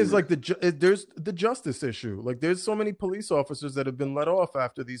other thing is, like, there's the justice issue. Like, there's so many police officers that have been let off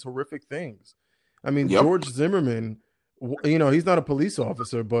after these horrific things. I mean, George Zimmerman, he's not a police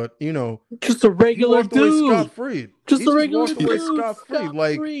officer, but just a regular dude, scot-free. Just a regular dude, scot-free,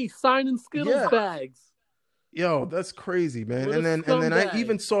 like signing Skittles bags. Yo, that's crazy, man. And then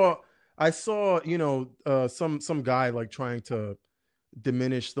I saw some guy, like, trying to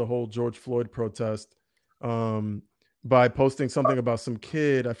diminish the whole George Floyd protest by posting something about some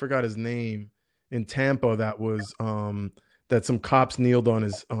kid, I forgot his name, in Tampa that was that some cops kneeled on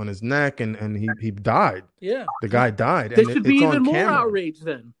his neck and he died. Yeah. The guy died. There should be even more outrage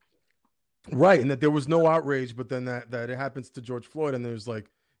then. Right, and that there was no outrage, but then that it happens to George Floyd and there's,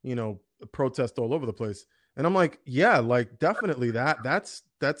 like, a protest all over the place. And I'm like, yeah, like, definitely that's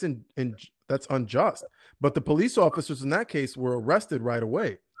unjust. But the police officers in that case were arrested right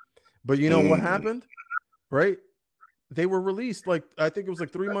away. But you know what happened? Right? They were released, like, I think it was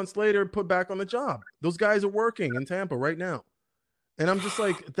like 3 months later, and put back on the job. Those guys are working in Tampa right now. And I'm just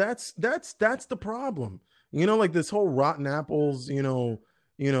like, that's the problem. Like, this whole rotten apples, few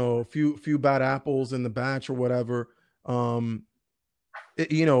bad apples in the batch or whatever. Argument.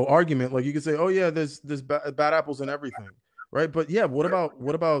 Like, you could say, oh yeah, there's bad apples in everything, right? But yeah, what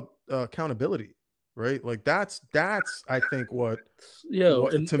about accountability, right? Like, that's I think what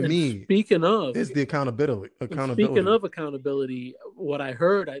to me speaking of is the accountability. Speaking of accountability, what I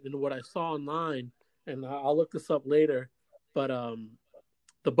heard and what I saw online, and I'll look this up later, but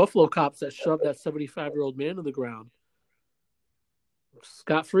the Buffalo cops that shoved that 75-year-old man to the ground,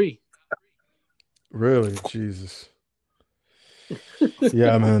 scot-free. Really? Jesus.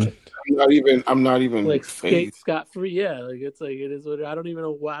 Yeah, man. I'm not even like skate scot-free. Yeah, like, it's like, it is what I don't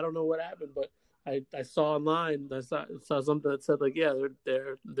know what happened, but I saw online. I saw something that said, like, yeah,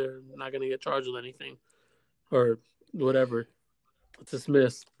 they're not going to get charged with anything or whatever. It's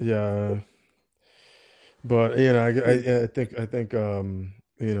dismissed. Yeah, but I think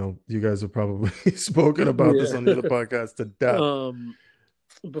you guys have probably spoken about this on the other podcast to death.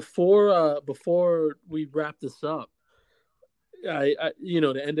 Before we wrap this up, I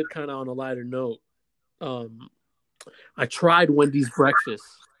to end it kind of on a lighter note, I tried Wendy's breakfast.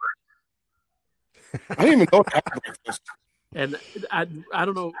 I didn't even know they had breakfast. And I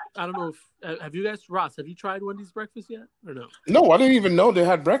don't know if have you guys, Ross, have you tried Wendy's breakfast yet or no? No, I didn't even know they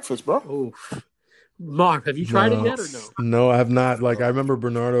had breakfast, bro. Oh, Marv, have you tried it yet or no? No, I have not. Like I remember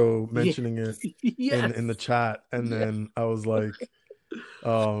Bernardo mentioning it Yes. in the chat, and then I was like,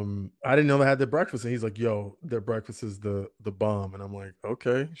 I didn't know they had their breakfast, and he's like, "Yo, their breakfast is the bomb," and I'm like,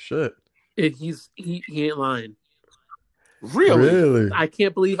 "Okay, shit." He ain't lying. Really? I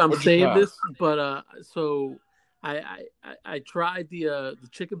can't believe I'm What'd you saying have? this, but so I tried the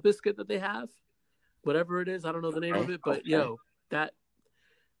chicken biscuit that they have, whatever it is. I don't know the name of it, but yo, that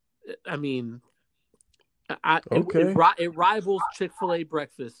I mean, it rivals Chick-fil-A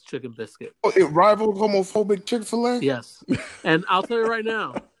breakfast chicken biscuit. Oh, it rivals homophobic Chick-fil-A? Yes, and I'll tell you right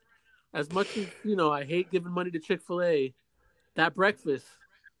now, as much as I hate giving money to Chick-fil-A, that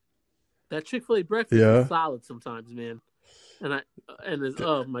Chick-fil-A breakfast is solid sometimes, man. And it's,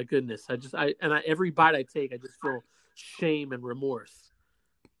 oh my goodness, every bite I take, I just feel shame and remorse.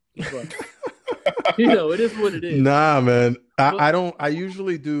 But it is what it is. Nah, man. I don't. I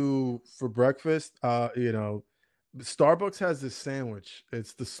usually do for breakfast. Starbucks has this sandwich.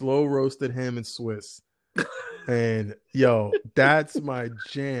 It's the slow roasted ham and Swiss, and yo, that's my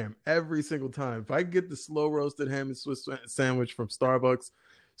jam every single time. If I get the slow roasted ham and Swiss sandwich from Starbucks,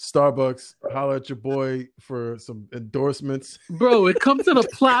 holler at your boy for some endorsements. Bro, it comes in a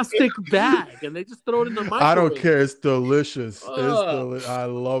plastic bag and they just throw it in the microwave. I don't care. It's delicious. I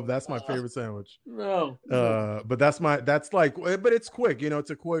love. That's my favorite sandwich. No. But but it's quick. It's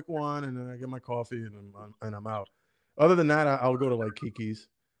a quick one, and then I get my coffee and I'm out. Other than that, I'll go to like Kiki's.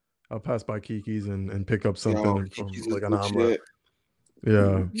 I'll pass by Kiki's and pick up something from like an omelet.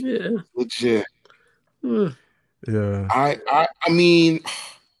 Yeah. Legit. Yeah. I mean.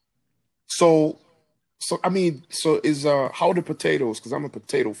 So is how are the potatoes? Because I'm a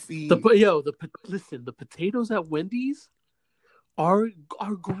potato fiend. Listen, the potatoes at Wendy's are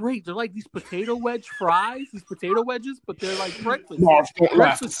great. They're like these potato wedge fries, these potato wedges, but they're like breakfast. No, don't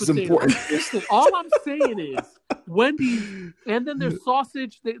laugh. This is important. Listen, all I'm saying is Wendy's, and then their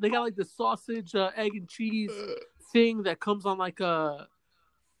sausage. They got like the sausage, egg and cheese thing that comes on like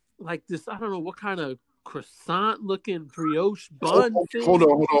this. I don't know what kind of croissant looking brioche bun. Hold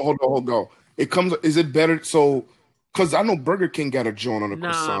on. It comes. Is it better? So, because I know Burger King got a joint on a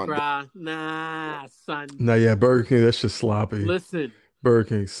croissant. Nah, son. Nah, yeah, Burger King. That's just sloppy. Listen, Burger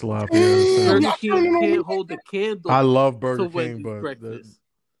King sloppy. Burger King can't hold the candle. I love Burger King, but breakfast.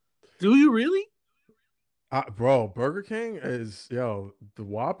 Do you really? Bro, Burger King is the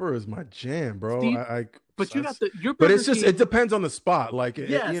Whopper is my jam, bro. Steve, but you got your Burger but it's King, it depends on the spot. Like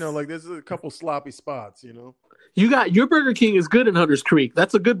yes. Like there's a couple sloppy spots. You got your Burger King is good in Hunters Creek.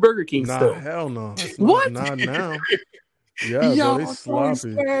 That's a good Burger King. Nah, hell no. What? Not now. Yeah, bro, they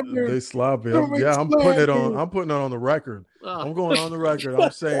sloppy. They sloppy. I'm putting it on the record. I'm going on the record.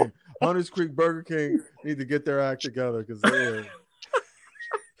 I'm saying Hunters Creek Burger King need to get their act together because they're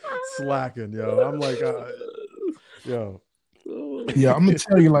slacking, yo. I'm like, yo. Yeah, I'm gonna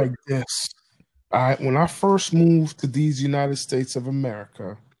tell you like this. When I first moved to these United States of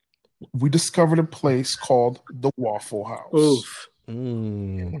America, we discovered a place called the Waffle House. Oof.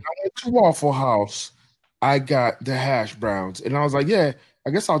 When I went to Waffle House, I got the hash browns. And I was like, yeah, I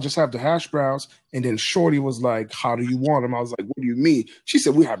guess I'll just have the hash browns. And then Shorty was like, how do you want them? I was like, what do you mean? She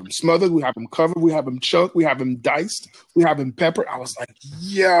said, we have them smothered, we have them covered, we have them chunked, we have them diced, we have them peppered. I was like,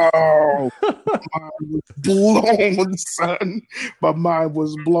 yo, my mind was blown, son. My mind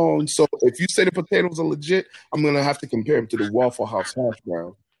was blown. So if you say the potatoes are legit, I'm going to have to compare them to the Waffle House hash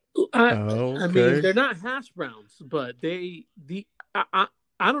brown. I mean, they're not hash browns, but I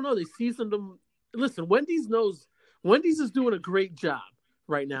don't know. They seasoned them. Listen, Wendy's is doing a great job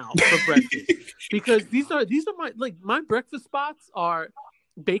right now for breakfast because these are my breakfast spots are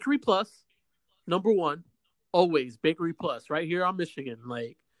Bakery Plus, number one, always Bakery Plus right here on Michigan,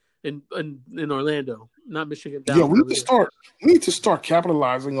 like in Orlando, not Michigan. Yeah, we need to start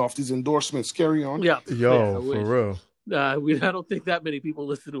capitalizing off these endorsements. Carry on. Yeah, for real. I don't think that many people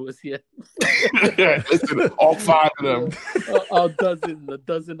listen to us yet. Listen, all 5 of them. A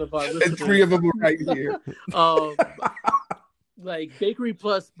dozen of our listeners. And 3 of them are right here. Like Bakery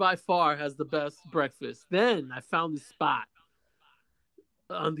Plus by far has the best breakfast. Then I found this spot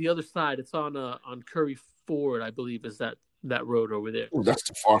on the other side. It's on Curry Ford, I believe, is that road over there. Ooh, that's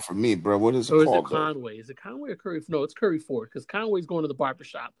too far from me, bro. What is it called? Or is it Conway? Is it Conway or Curry? No, it's Curry Ford because Conway's going to the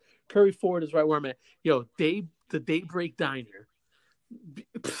barbershop. Curry Ford is right where I'm at. Yo, the Daybreak Diner.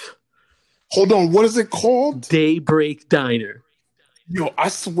 Hold on, what is it called? Daybreak Diner. Yo, I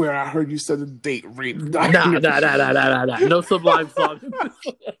swear I heard you said the Daybreak Diner. Nah. No Sublime song.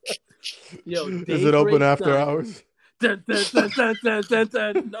 Yo, Is it open Daybreak after Diner. hours? Dun, dun, dun, dun, dun, dun,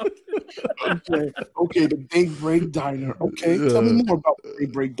 dun. No. Okay, the Daybreak Diner. Okay, tell me more about the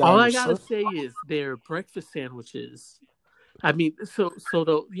Daybreak All Diner, I gotta sir. say is their breakfast sandwiches. I mean, so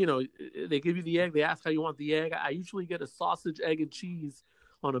they give you the egg. They ask how you want the egg. I usually get a sausage, egg, and cheese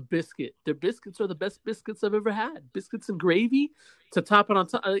on a biscuit. Their biscuits are the best biscuits I've ever had. Biscuits and gravy to top it on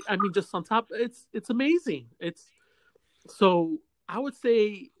top. I mean, just on top. It's amazing. So I would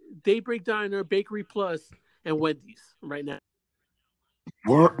say Daybreak Diner, Bakery Plus, and Wendy's right now.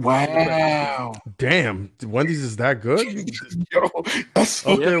 Wow. Damn, Wendy's is that good? Yo, that's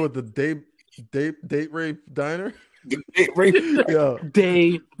Okay, with the date rape diner. Daybreak. Yeah.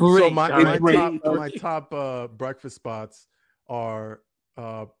 Daybreak. So Daybreak. my top breakfast spots are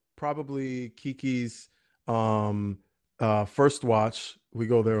probably Kiki's First Watch. We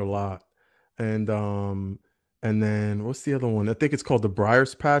go there a lot. And then what's the other one? I think it's called the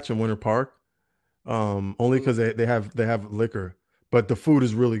Briar's Patch in Winter Park. Only because they have liquor, but the food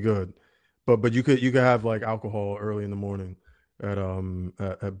is really good. But you could have like alcohol early in the morning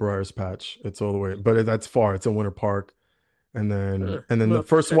at Briar's Patch. It's all the way, but that's far. It's in Winter Park. And then the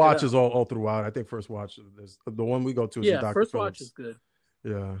First Watch is all throughout. I think First Watch is the one we go to is in Dr. First Phillips. Watch is good.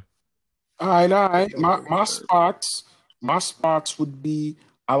 Yeah. All right. My spots would be,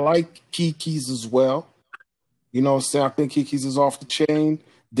 I like Kiki's as well. You know what I'm saying? I think Kiki's is off the chain.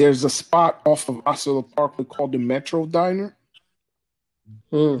 There's a spot off of Osceola Parkway called the Metro Diner.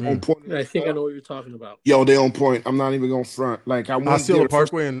 On point. I think I know what you're talking about. Yo, they on point. I'm not even going to front. Like I went Osceola there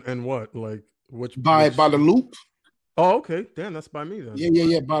Parkway and what? Like which by the Loop. Oh, okay. Damn, that's by me then.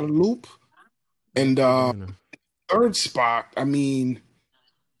 Yeah, by the Loop. And third spot, I mean,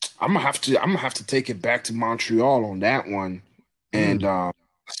 I'm gonna have to take it back to Montreal on that one. And a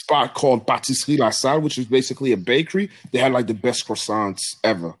spot called Pâtisserie La Salle, which is basically a bakery. They had like the best croissants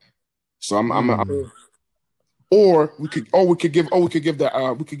ever. So we could give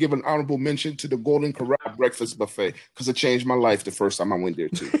an honorable mention to the Golden Corral breakfast buffet because it changed my life the first time I went there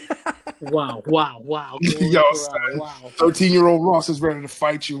too. Wow. Yo, wow. 13-year-old Ross is ready to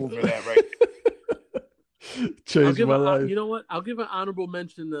fight you over that, right? Changed my life. You know what? I'll give an honorable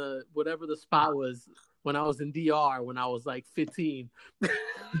mention to whatever the spot was when I was in DR when I was like 15.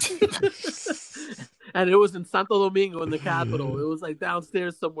 And it was in Santo Domingo in the capital. It was like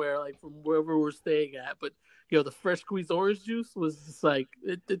downstairs somewhere, like from wherever we're staying at. But the fresh squeezed orange juice was just like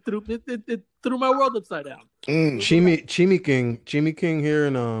it threw my world upside down. Chimi King here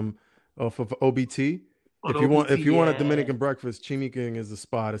in off of OBT. If you want a Dominican breakfast, Chimi King is the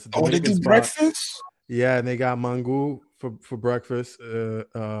spot. It's a Dominican they do spot. breakfast? Yeah, and they got mango for breakfast. You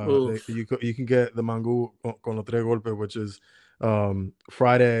can get the mango con los tres golpes, which is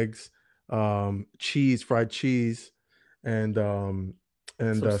fried eggs, fried cheese, and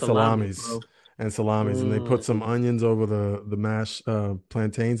salamis. And salamis, and they put some onions over the mashed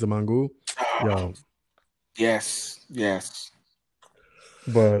plantains, the mango. Yo, yes.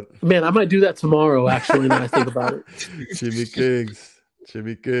 But man, I might do that tomorrow. Actually, now I think about it. Chimi Kings.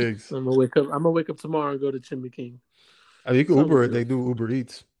 I'm gonna wake up tomorrow and go to Chimi King. I mean, you can Uber it. They do Uber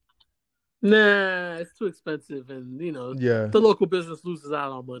Eats. Nah, it's too expensive, and the local business loses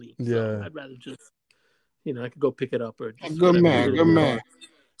out on money. So I'd rather just, I could go pick it up or just good man.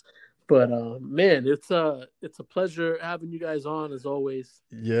 But man, it's a pleasure having you guys on as always.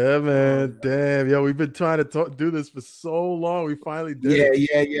 Yeah, man. Damn, yo, we've been trying to do this for so long. We finally did.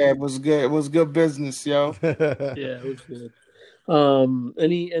 Yeah. It was good. It was good business, yo. Yeah, it was good.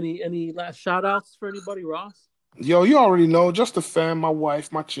 Any last shout outs for anybody, Ross? Yo, you already know. Just a fan, my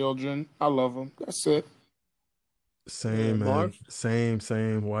wife, my children. I love them. That's it. Same, man. Marv?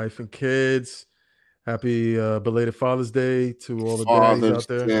 Same. Wife and kids. Happy belated Father's Day to all the daddies out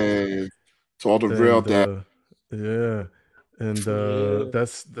there. Day. To all the real dads. Yeah. And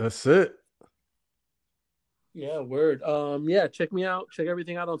that's it. Yeah, word. Check me out. Check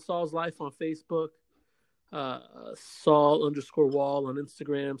everything out on Saul's Life on Facebook. Saul_Wall on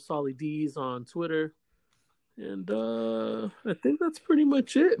Instagram. Solly D's on Twitter. And I think that's pretty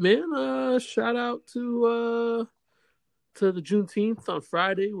much it, man. Shout out to the Juneteenth on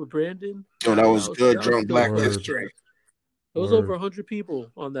Friday with Brandon. Yo, that was good. Drunk Black History. There was over 100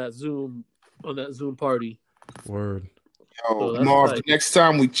 people on that Zoom party. Word. Yo, so Marv, next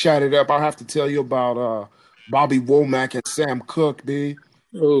time we chat it up, I'll have to tell you about Bobby Womack and Sam Cooke, B.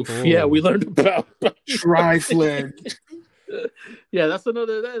 Oh, yeah, we learned about trifling. Yeah, that's something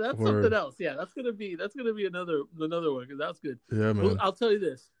else. Yeah, that's gonna be another one because that's good. Yeah, man. I'll tell you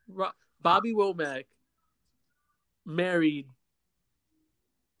this: Bobby Womack married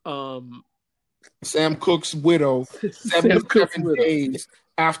Sam Cooke's widow 7 days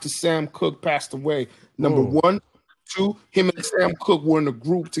after Sam Cooke passed away. Number Oh. 1, 2, him and Sam Cooke were in a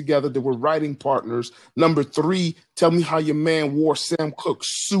group together. They were writing partners. Number 3, tell me how your man wore Sam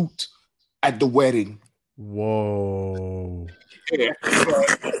Cooke's suit at the wedding. Whoa. Yeah.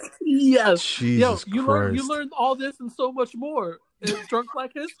 Yes. Jesus you Christ. learned all this and so much more in Drunk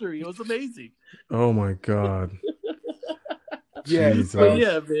Black History. It was amazing. Oh my God. Yeah, Jesus. But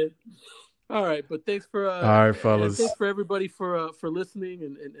yeah, man. All right, but thanks for All right, and fellas. thanks for everybody for listening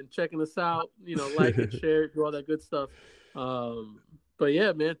and checking us out. Like and share, do all that good stuff. But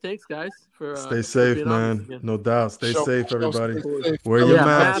yeah, man, thanks guys for Stay for safe, being on this man. again. No doubt. Stay safe, everybody. Stay safe. Wear your Yeah,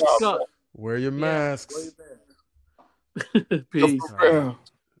 masks. mask up. Wear your masks. Peace. For real.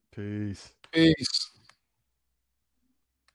 Peace. Peace.